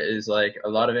on, right, is like a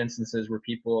lot of instances where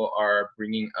people are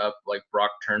bringing up like Brock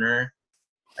Turner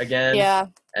again. Yeah.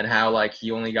 And how like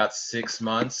he only got 6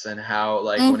 months, and how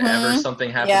like whenever something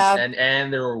happens,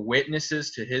 and there were witnesses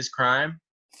to his crime,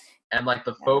 and like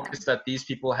the focus that these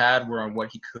people had were on what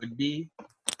he could be.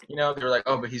 They were like,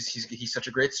 oh, but he's such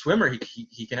a great swimmer.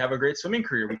 He can have a great swimming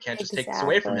career. We can't just take this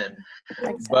away from him.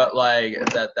 Exactly. But like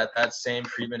that same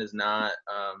treatment is not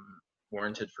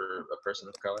warranted for a person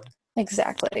of color.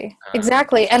 Exactly.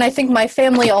 And I think my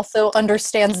family also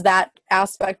understands that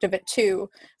aspect of it too,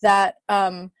 that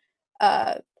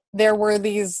there were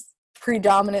these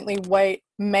predominantly white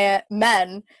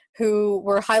men who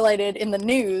were highlighted in the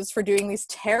news for doing these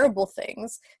terrible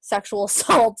things, sexual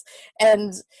assault,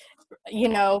 and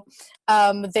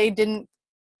they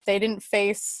didn't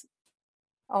face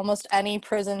almost any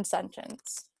prison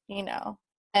sentence,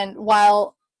 and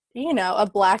while a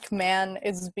black man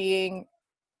is being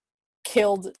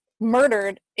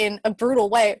murdered in a brutal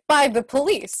way by the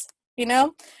police,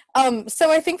 so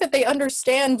I think that they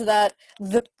understand that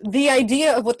the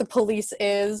idea of what the police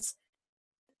is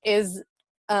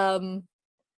that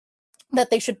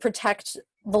they should protect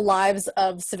the lives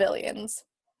of civilians,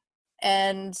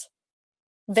 and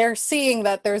they're seeing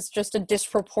that there's just a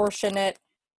disproportionate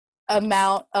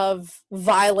amount of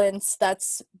violence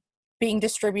that's being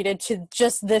distributed to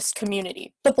just this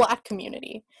community, the black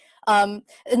community. And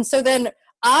so then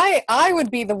I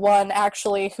would be the one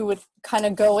actually who would kind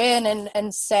of go in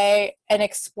and say and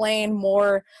explain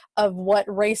more of what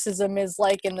racism is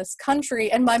like in this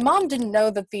country. And my mom didn't know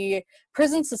that the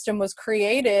prison system was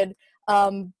created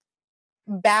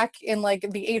back in like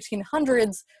the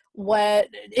 1800s,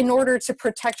 in order to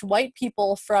protect white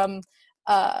people from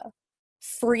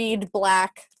freed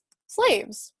black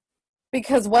slaves,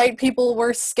 because white people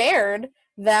were scared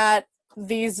that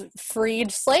these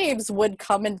freed slaves would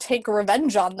come and take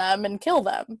revenge on them and kill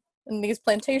them, and these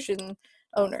plantation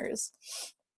owners.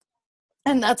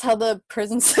 And that's how the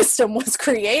prison system was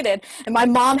created. And my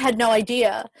mom had no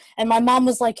idea. And my mom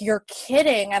was like, "You're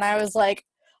kidding." And I was like,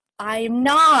 "I'm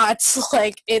not."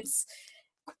 Like,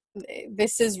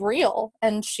 this is real.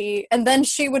 And then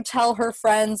she would tell her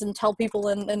friends and tell people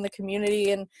in the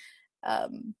community, and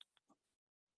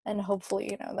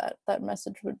hopefully, that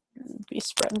message would be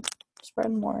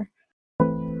spread more.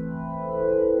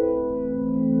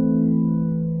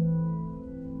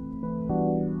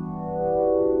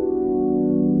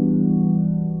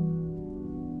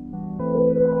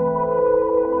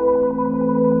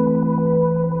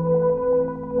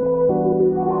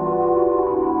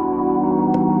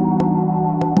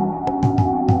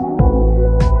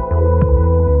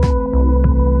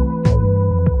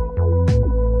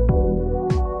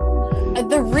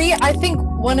 I think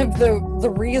one of the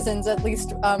reasons, at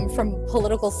least from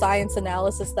political science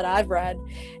analysis that I've read,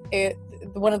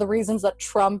 one of the reasons that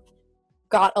Trump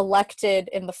got elected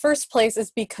in the first place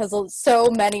is because so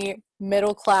many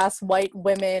middle-class white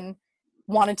women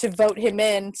wanted to vote him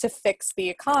in to fix the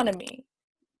economy,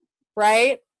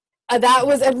 right? That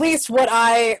was at least what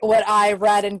I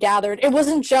read and gathered. It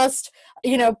wasn't just,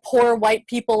 poor white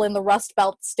people in the Rust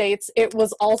Belt states. It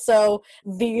was also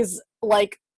these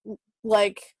like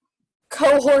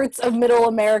cohorts of middle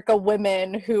America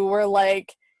women who were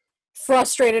like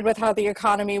frustrated with how the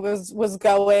economy was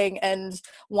going and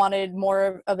wanted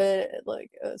more of a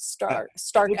stark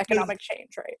economic change,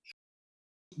 right?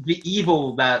 The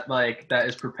evil that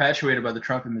is perpetuated by the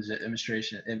Trump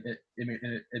administration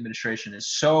is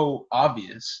so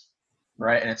obvious,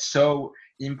 right? And it's so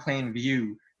in plain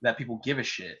view that people give a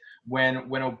shit. When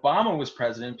Obama was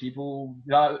president, people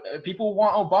want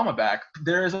Obama back.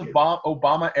 There is a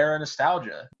Obama era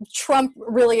nostalgia. Trump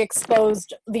really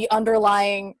exposed the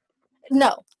underlying.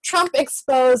 No, Trump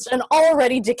exposed an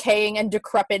already decaying and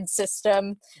decrepit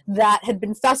system that had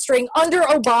been festering under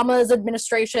Obama's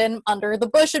administration, under the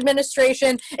Bush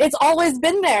administration. It's always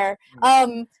been there.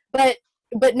 But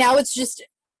now it's just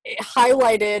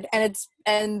highlighted,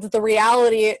 and the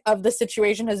reality of the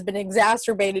situation has been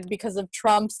exacerbated because of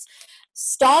Trump's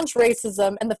staunch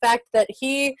racism and the fact that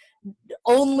he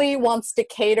only wants to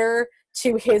cater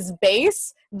to his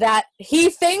base that he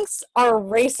thinks are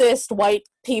racist white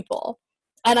people.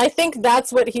 And I think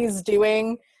that's what he's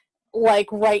doing, like,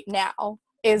 right now,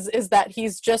 is that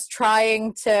he's just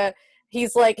trying to, he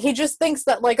just thinks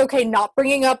that, like, okay, not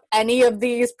bringing up any of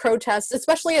these protests,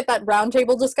 especially at that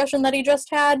roundtable discussion that he just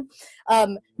had,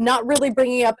 not really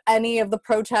bringing up any of the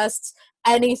protests,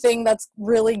 anything that's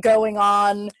really going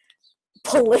on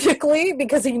politically,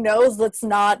 because he knows that's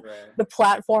not the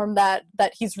platform that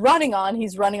he's running on.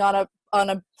 He's running on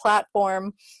a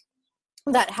platform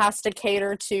that has to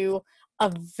cater to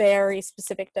a very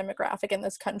specific demographic in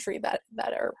this country that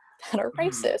are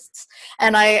racists.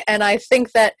 And I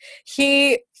think that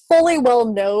he fully well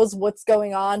knows what's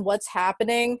going on, what's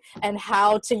happening, and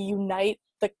how to unite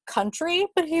the country,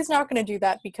 but he's not going to do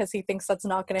that because he thinks that's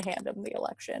not going to hand him the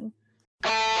election.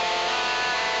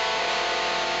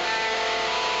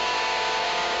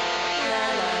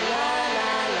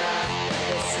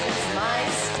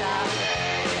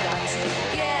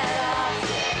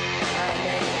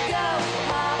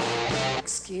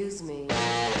 Excuse me.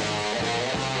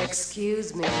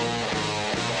 Excuse me.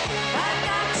 I've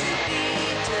got to be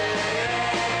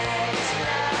direct.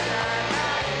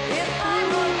 If I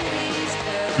were pleased.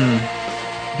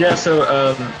 Yeah, so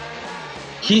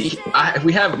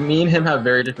me and him have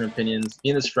very different opinions. Me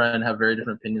and his friend have very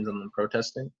different opinions on the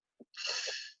protesting.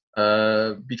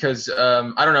 Because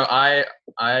I don't know,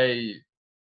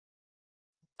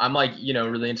 I'm like, you know,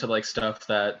 really into like stuff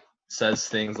that says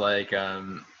things like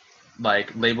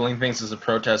labeling things as a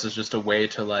protest is just a way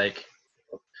to like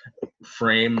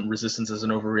frame resistance as an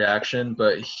overreaction.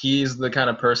 But he's the kind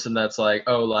of person that's like,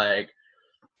 oh, like,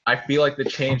 I feel like the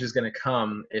change is going to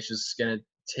come. It's just going to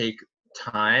take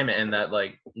time, and that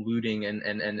like looting and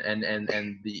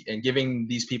giving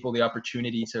these people the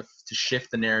opportunity to shift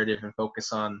the narrative and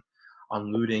focus on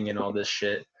looting and all this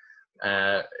shit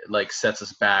like sets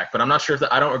us back. But I'm not sure if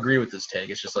I don't agree with this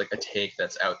take. It's just like a take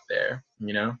that's out there,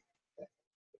 you know?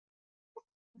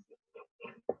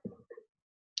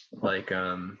 Like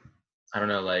I don't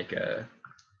know, like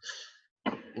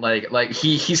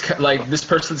he's like, this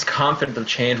person's confident that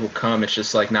change will come. It's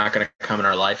just like not going to come in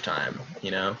our lifetime,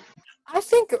 you know? I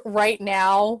think right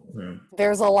now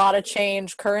there's a lot of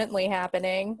change currently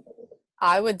happening,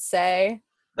 I would say.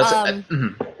 That's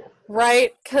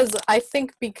right? Because I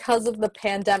think because of the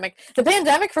pandemic,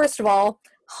 first of all,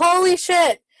 holy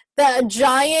shit, the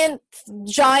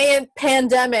giant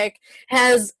pandemic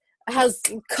has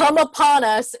come upon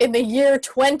us in the year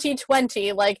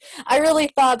 2020. Like, I really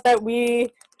thought that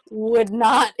we would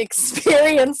not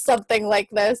experience something like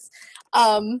this.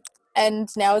 And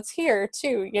now it's here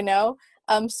too, you know?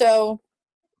 So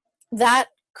that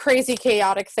crazy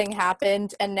chaotic thing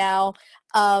happened, and now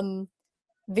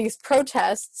these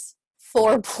protests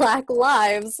for Black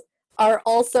lives are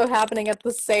also happening at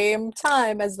the same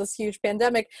time as this huge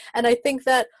pandemic. And I think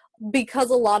that because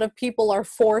a lot of people are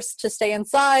forced to stay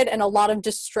inside, and a lot of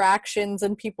distractions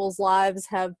in people's lives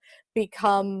have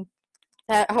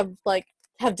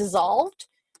dissolved,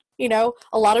 you know,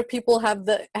 a lot of people have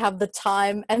the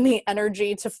time and the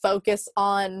energy to focus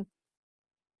on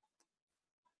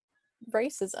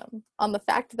racism, on the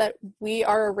fact that we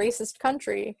are a racist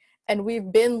country and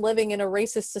we've been living in a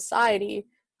racist society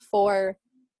for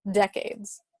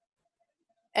decades.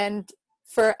 And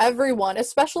for everyone,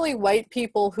 especially white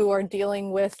people who are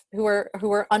dealing with, who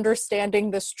are understanding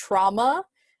this trauma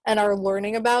and are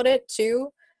learning about it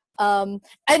too. And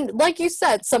like you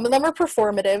said, some of them are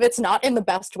performative. It's not in the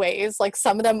best ways. Like,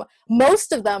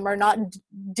 most of them are not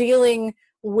dealing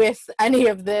with any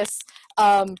of this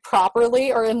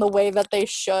properly or in the way that they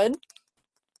should.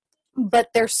 But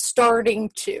they're starting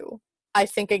to, I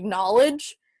think,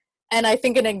 acknowledge. And I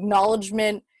think an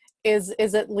acknowledgement is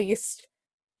at least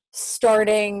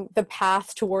starting the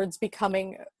path towards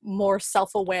becoming more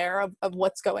self-aware of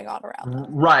what's going on around them.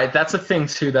 Right. That's a thing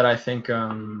too that I think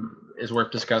is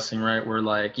worth discussing, right? Where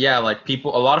like, yeah, like a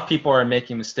lot of people are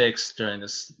making mistakes during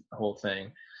this whole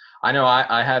thing. I know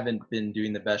I haven't been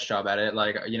doing the best job at it.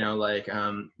 Like, you know, like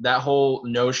that whole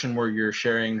notion where you're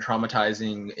sharing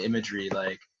traumatizing imagery,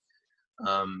 like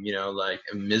you know, like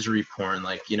misery porn,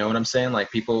 like, you know what I'm saying?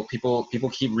 Like people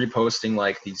keep reposting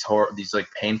like these like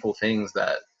painful things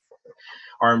that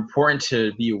are important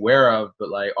to be aware of, but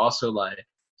like also like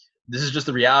this is just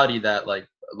the reality that like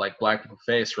black people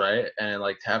face, right? And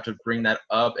like to have to bring that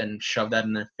up and shove that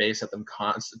in their face at them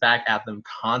back at them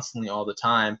constantly all the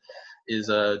time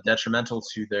is detrimental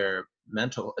to their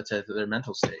mental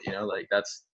state, you know? Like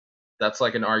that's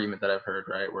like an argument that I've heard,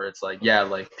 right? Where it's like, yeah,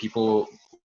 like people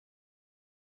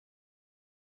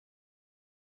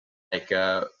like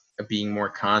being more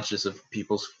conscious of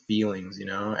people's feelings, you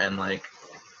know? And like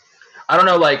I don't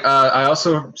know, like I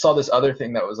also saw this other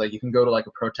thing that was like you can go to like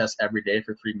a protest every day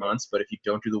for 3 months, but if you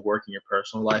don't do the work in your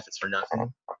personal life, it's for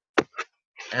nothing.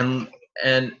 And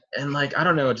like I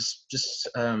don't know, just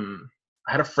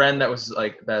I had a friend that was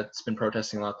like that's been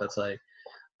protesting a lot. That's like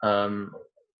I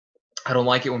don't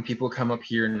like it when people come up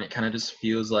here and it kind of just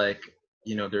feels like,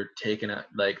 you know, they're taking it,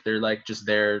 like they're like just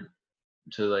there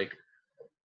to like,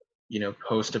 you know,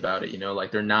 post about it, you know,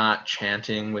 like they're not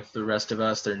chanting with the rest of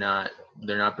us, they're not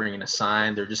bringing a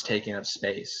sign, they're just taking up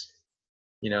space,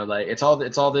 you know, like it's all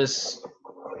this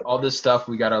stuff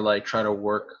we gotta like try to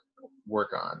work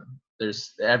on.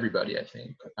 There's everybody, I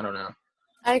think, I don't know.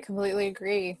 I completely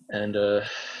agree. And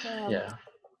Yeah.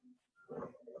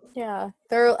 Yeah,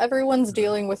 everyone's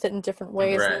dealing with it in different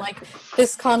ways, Right. and like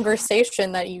this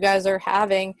conversation that you guys are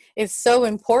having is so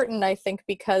important, I think,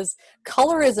 because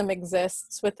colorism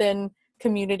exists within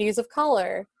communities of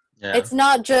color. Yeah. It's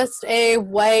not just a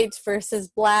white versus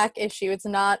black issue. It's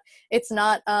not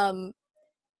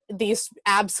these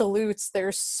absolutes.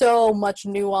 There's so much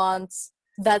nuance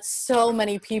that so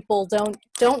many people don't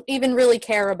even really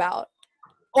care about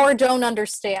or don't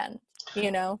understand,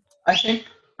 you know? I think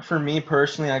for me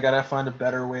personally, I gotta find a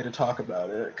better way to talk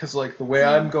about it, because like the way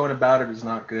I'm going about it is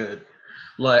not good.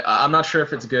 Like I'm not sure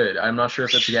if it's good. I'm not sure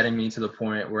if it's getting me to the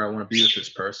point where I want to be with this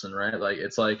person, right? Like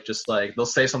it's like just like they'll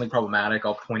say something problematic,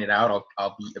 I'll point it out,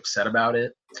 I'll be upset about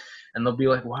it, and they'll be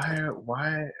like, why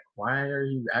are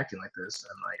you acting like this?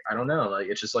 And like I don't know, like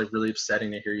it's just like really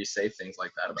upsetting to hear you say things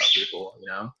like that about people, you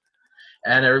know?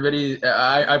 And everybody,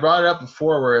 I brought it up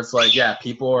before where it's like, yeah,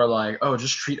 people are like, oh,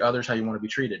 just treat others how you want to be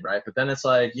treated, right? But then it's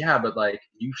like, yeah, but like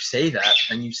you say that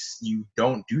and you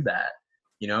don't do that,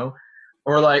 you know?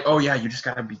 Or like, oh yeah, you just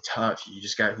gotta be tough. You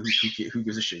just got who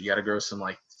gives a shit? You gotta grow some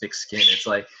like thick skin. It's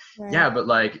like, Right. yeah, but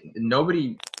like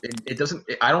nobody, it doesn't.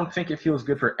 I don't think it feels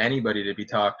good for anybody to be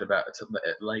talked about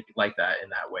like that in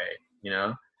that way, you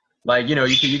know? Like, you know,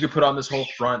 you could put on this whole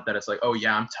front that it's like, oh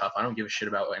yeah, I'm tough. I don't give a shit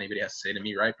about what anybody has to say to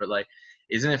me, right? But like,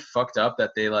 isn't it fucked up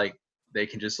that they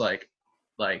can just like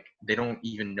they don't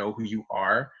even know who you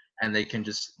are and they can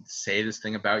just say this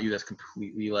thing about you that's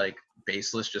completely like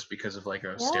baseless just because of like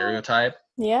a stereotype?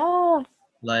 Yeah.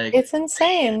 Like It's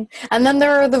insane. And then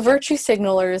there are the virtue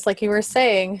signalers, like you were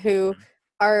saying, who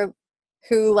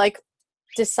like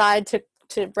decide to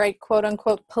write quote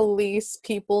unquote police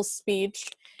people's speech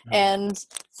and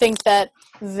think that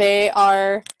they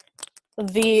are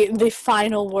the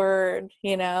final word,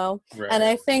 you know? right. And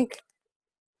I think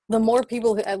the more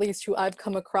people, at least who I've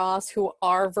come across, who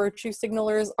are virtue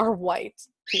signalers are white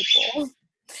people.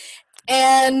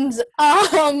 And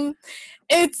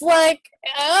it's like,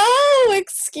 oh,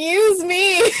 excuse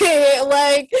me.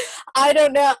 Like, I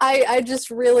don't know. I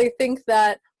just really think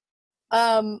that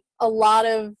a lot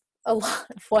of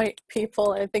white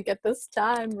people, I think at this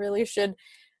time, really should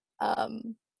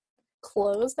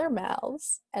close their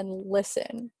mouths and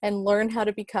listen and learn how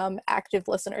to become active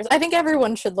listeners. I think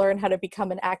everyone should learn how to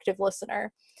become an active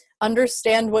listener.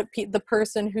 Understand what the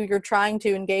person who you're trying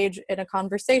to engage in a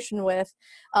conversation with,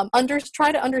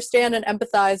 try to understand and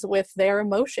empathize with their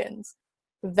emotions,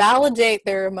 validate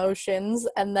their emotions,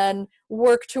 and then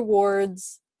work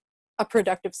towards a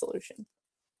productive solution,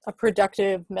 a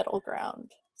productive middle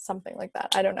ground, something like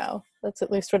that. I don't know. That's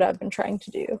at least what I've been trying to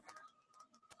do.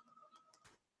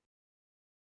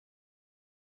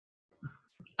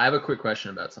 I have a quick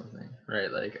question about something,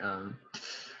 right? Like,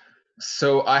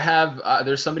 so I have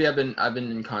there's somebody I've been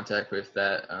in contact with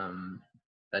that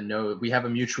we have a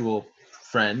mutual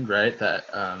friend, right? That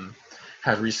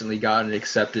has recently gotten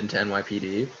accepted into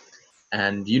NYPD,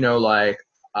 and you know, like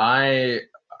I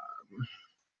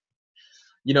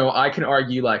can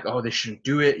argue like, oh, they shouldn't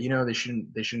do it, you know, they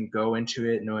shouldn't go into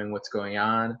it knowing what's going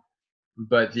on.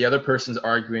 But the other person's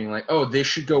arguing like, oh, they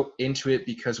should go into it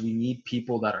because we need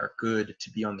people that are good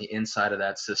to be on the inside of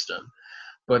that system.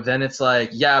 But then it's like,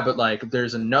 yeah, but like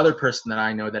there's another person that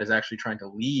I know that is actually trying to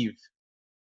leave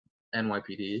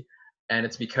NYPD, and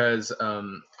it's because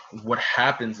what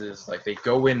happens is like they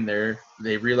go in there,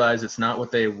 they realize it's not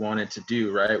what they wanted to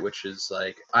do, right? Which is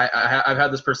like I've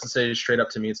had this person say straight up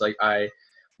to me, it's like I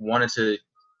wanted to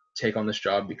take on this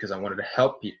job because I wanted to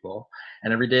help people,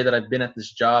 and every day that I've been at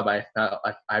this job, I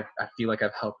feel like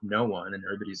I've helped no one, and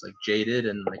everybody's like jaded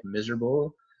and like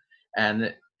miserable,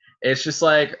 and it's just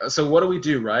like, so what do we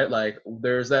do, right? Like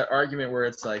there's that argument where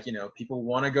it's like, you know, people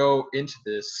want to go into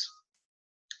this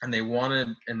and they want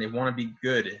to be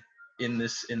good in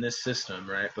this system,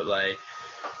 right? But like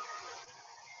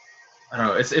I don't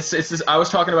know, it's this, I was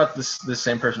talking about this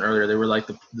same person earlier. They were like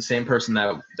the same person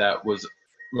that was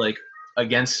like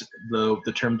against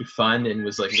the term defund and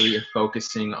was like really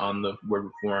focusing on the word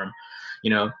reform, you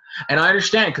know. And I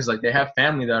understand because like they have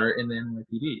family that are in the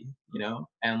NYPD, you know,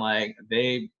 and like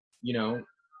they, you know,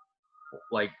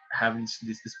 like having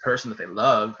this person that they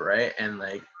love, right? And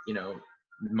like, you know,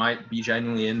 might be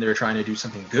genuinely in there trying to do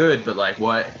something good, but like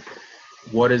what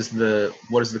is the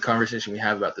conversation we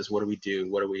have about this? What do we do?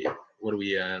 What do we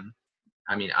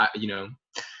I mean, you know.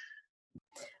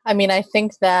 I mean, I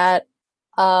think that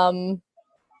the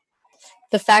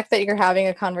fact that you're having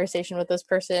a conversation with this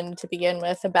person to begin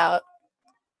with about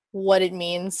what it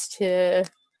means to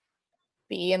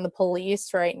be in the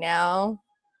police right now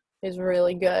is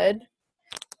really good.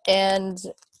 And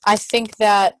I think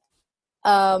that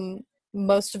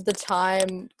most of the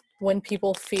time when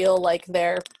people feel like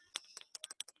their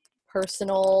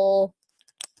personal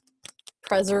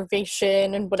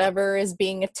preservation and whatever is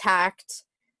being attacked,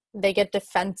 they get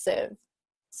defensive.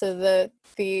 So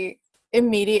his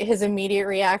immediate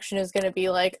reaction is going to be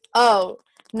like, oh,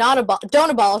 don't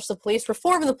abolish the police,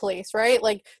 reform the police, right?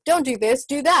 Like, don't do this,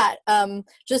 do that,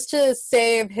 just to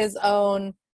save his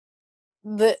own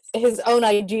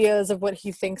ideas of what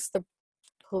he thinks the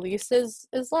police is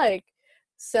like.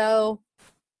 So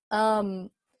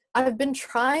I've been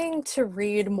trying to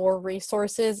read more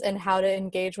resources and how to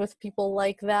engage with people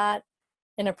like that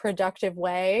in a productive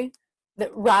way,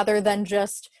 that rather than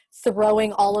just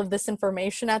throwing all of this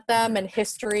information at them and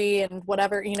history and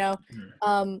whatever, you know,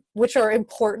 which are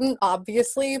important,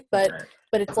 obviously, but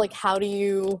it's like, how do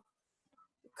you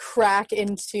crack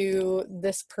into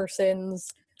this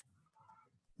person's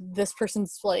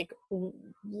like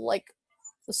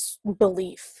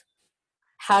belief?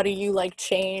 How do you like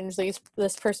change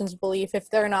this person's belief if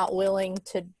they're not willing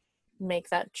to make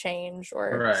that change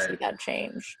or see that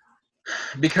change?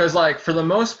 Because like for the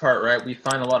most part, right, we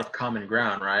find a lot of common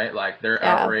ground, right? Like they're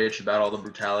outraged about all the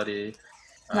brutality.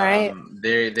 Right.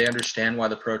 They understand why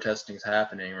the protesting is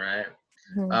happening, right?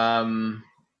 Mm-hmm.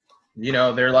 You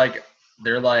know, they're like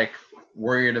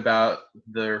worried about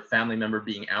their family member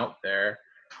being out there,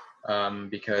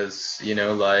 because, you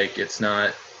know, like it's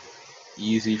not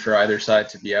easy for either side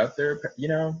to be out there, you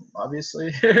know,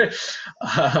 obviously.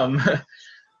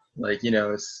 Like, you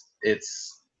know, it's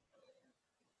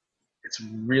a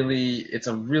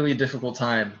really difficult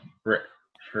time for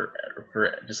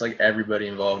just like everybody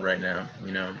involved right now,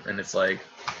 you know. And it's like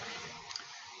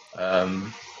I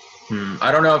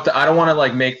don't know if I don't want to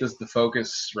like make this the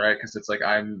focus, right? Because it's like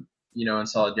I'm, you know, in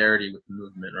solidarity with the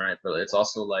movement, right? But it's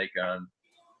also like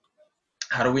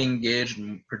how do we engage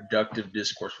in productive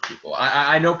discourse with people?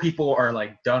 I know people are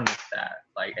like done with that,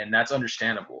 like, and that's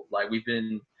understandable. Like we've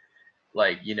been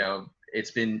like, you know,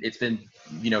 it's been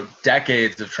you know,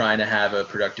 decades of trying to have a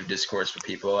productive discourse with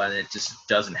people, and it just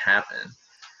doesn't happen.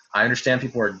 I understand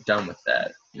people are done with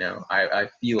that, you know. I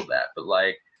feel that, but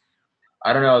like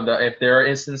I don't know, if there are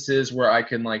instances where I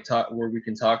can like where we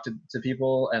can talk to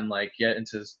people and like get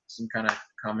into some kind of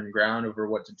common ground over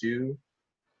what to do,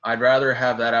 I'd rather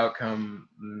have that outcome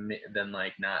than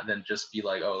like not than just be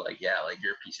like, oh, like, yeah, like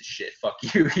you're a piece of shit, fuck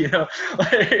you, you know,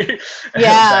 like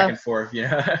back and forth, you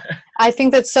know. I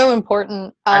think that's so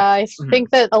important. I think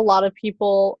that a lot of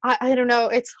people, I don't know,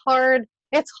 it's hard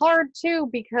too,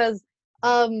 because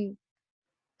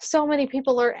so many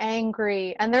people are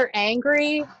angry, and they're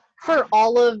angry for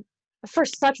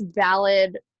such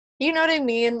valid, you know what I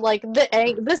mean? Like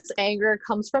this anger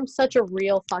comes from such a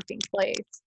real fucking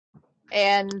place.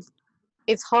 And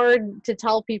it's hard to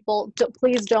tell people to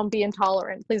please don't be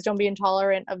intolerant. Please don't be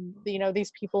intolerant of, you know,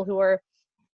 these people who are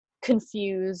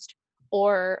confused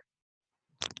or,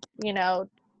 you know,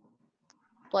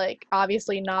 like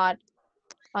obviously not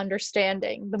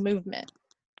understanding the movement.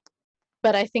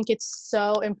 But I think it's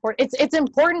so important. It's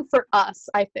important for us,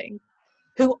 I think,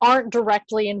 who aren't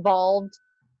directly involved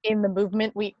in the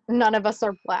movement. None of us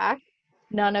are Black.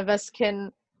 None of us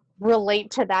can relate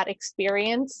to that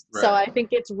experience. Right. So I think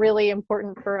it's really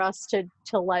important for us to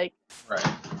like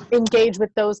engage with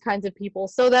those kinds of people,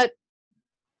 so that,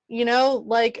 you know,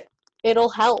 like it'll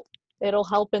help. it'll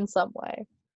help in some way.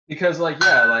 Because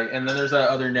and then there's that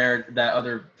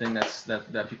other thing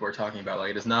that people are talking about.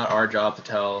 Like, it is not our job to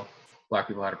tell Black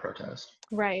people how to protest.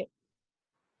 Right.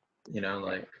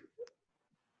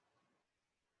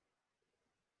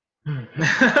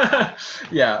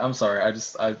 Yeah, I'm sorry. I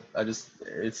just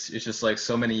it's just like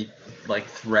so many like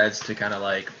threads to kind of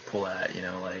like pull at,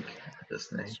 this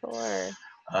thing. Sure.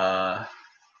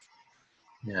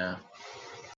 Yeah.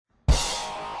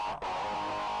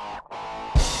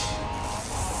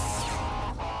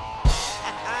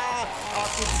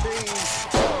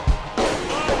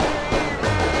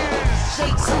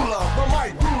 Shake Sula, the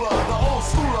mic ruler, the old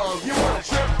schooler. You want a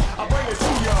trip? I'll bring it to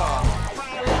ya.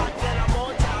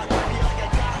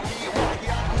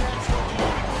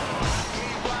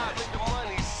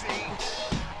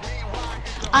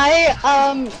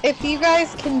 If you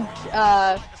guys can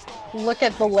look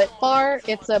at the Lit Bar,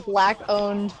 it's a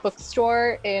Black-owned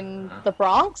bookstore in the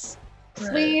Bronx.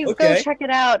 Please go check it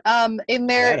out. In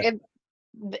there,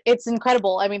 it's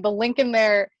incredible. I mean, the link in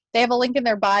there, they have a link in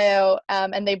their bio,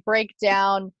 and they break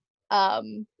down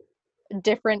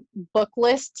different book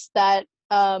lists that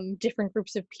different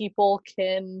groups of people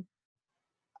can,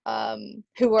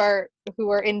 who are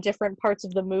in different parts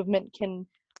of the movement can,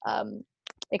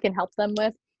 it can help them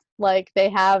with. Like, they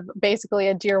have basically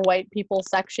a Dear White People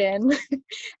section,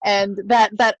 and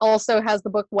that also has the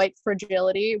book White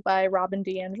Fragility by Robin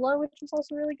DiAngelo, which is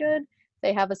also really good.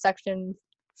 They have a section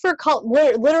for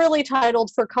literally titled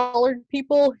For Colored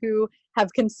People Who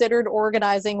Have Considered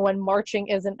Organizing When Marching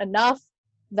Isn't Enough.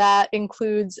 That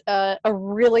includes a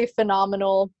really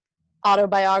phenomenal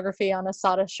autobiography on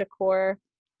Assata Shakur,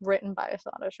 written by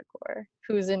Assata Shakur,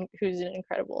 who's an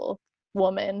incredible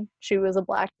woman. She was a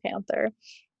Black Panther.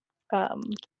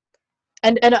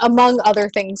 And among other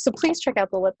things. So please check out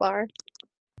the Lit Bar.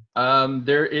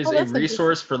 There is a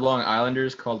resource for Long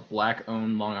Islanders called Black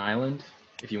Owned Long Island,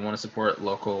 if you want to support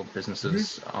local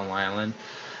businesses on Long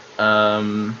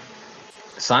Island.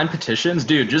 Sign petitions,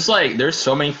 dude. Just like, there's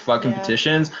so many fucking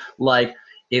petitions. Like,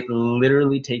 it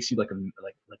literally takes you like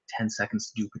 10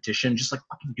 seconds to do a petition. Just like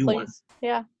fucking do one.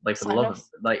 Yeah. Like, for the love of,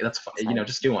 like, that's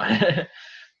just do one.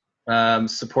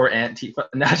 Support Antifa.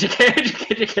 No, you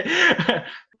can't.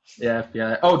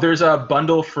 Yeah. Oh, there's a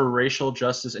bundle for racial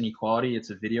justice and equality.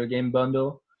 It's a video game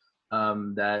bundle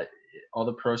that all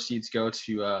the proceeds go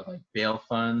to like bail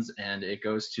funds, and it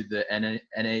goes to the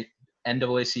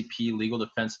NAACP Legal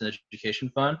Defense and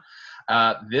Education Fund.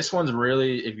 This one's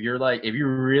really, if you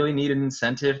really need an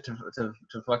incentive to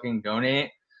fucking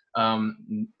donate,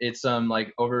 it's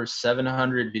like over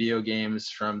 700 video games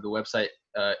from the website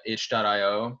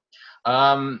itch.io.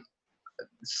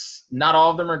 Not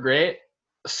all of them are great.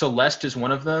 Celeste is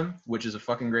one of them, which is a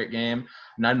fucking great game.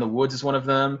 Night in the Woods is one of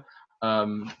them.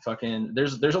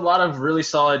 There's a lot of really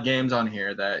solid games on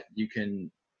here that you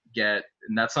can get,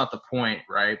 and that's not the point,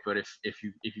 right? But if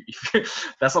you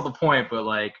that's not the point, but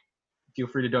like, feel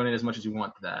free to donate as much as you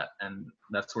want to that, and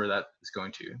that's where that is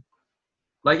going to.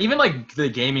 Like, even like the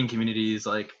gaming community is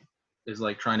like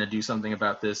trying to do something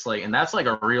about this, like, and that's like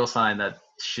a real sign that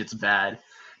shit's bad.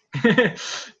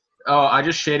 Oh, I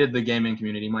just shaded the gaming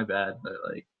community, my bad, but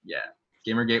like, yeah,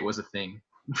 Gamergate was a thing.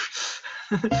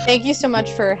 Thank you so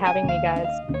much for having me, guys.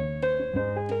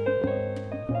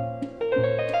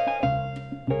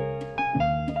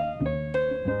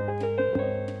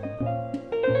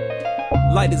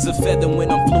 Light as a feather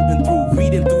when I'm floating through,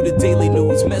 reading through the daily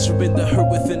news, measuring the hurt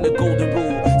within the golden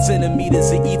rule.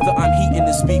 Centimeters of ether, I'm heating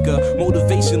the speaker.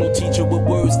 Motivational teacher with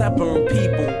words that burn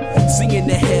people. Singing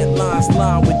the headlines,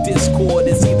 line with discord.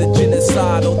 It's either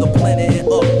genocide or the planet in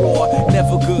uproar.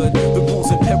 Never good. The rules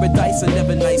in paradise are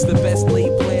never nice. The best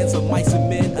laid plans of mice and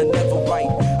men are never right.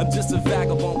 I'm just a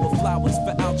vagabond with flowers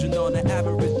for Algernon, the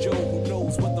average.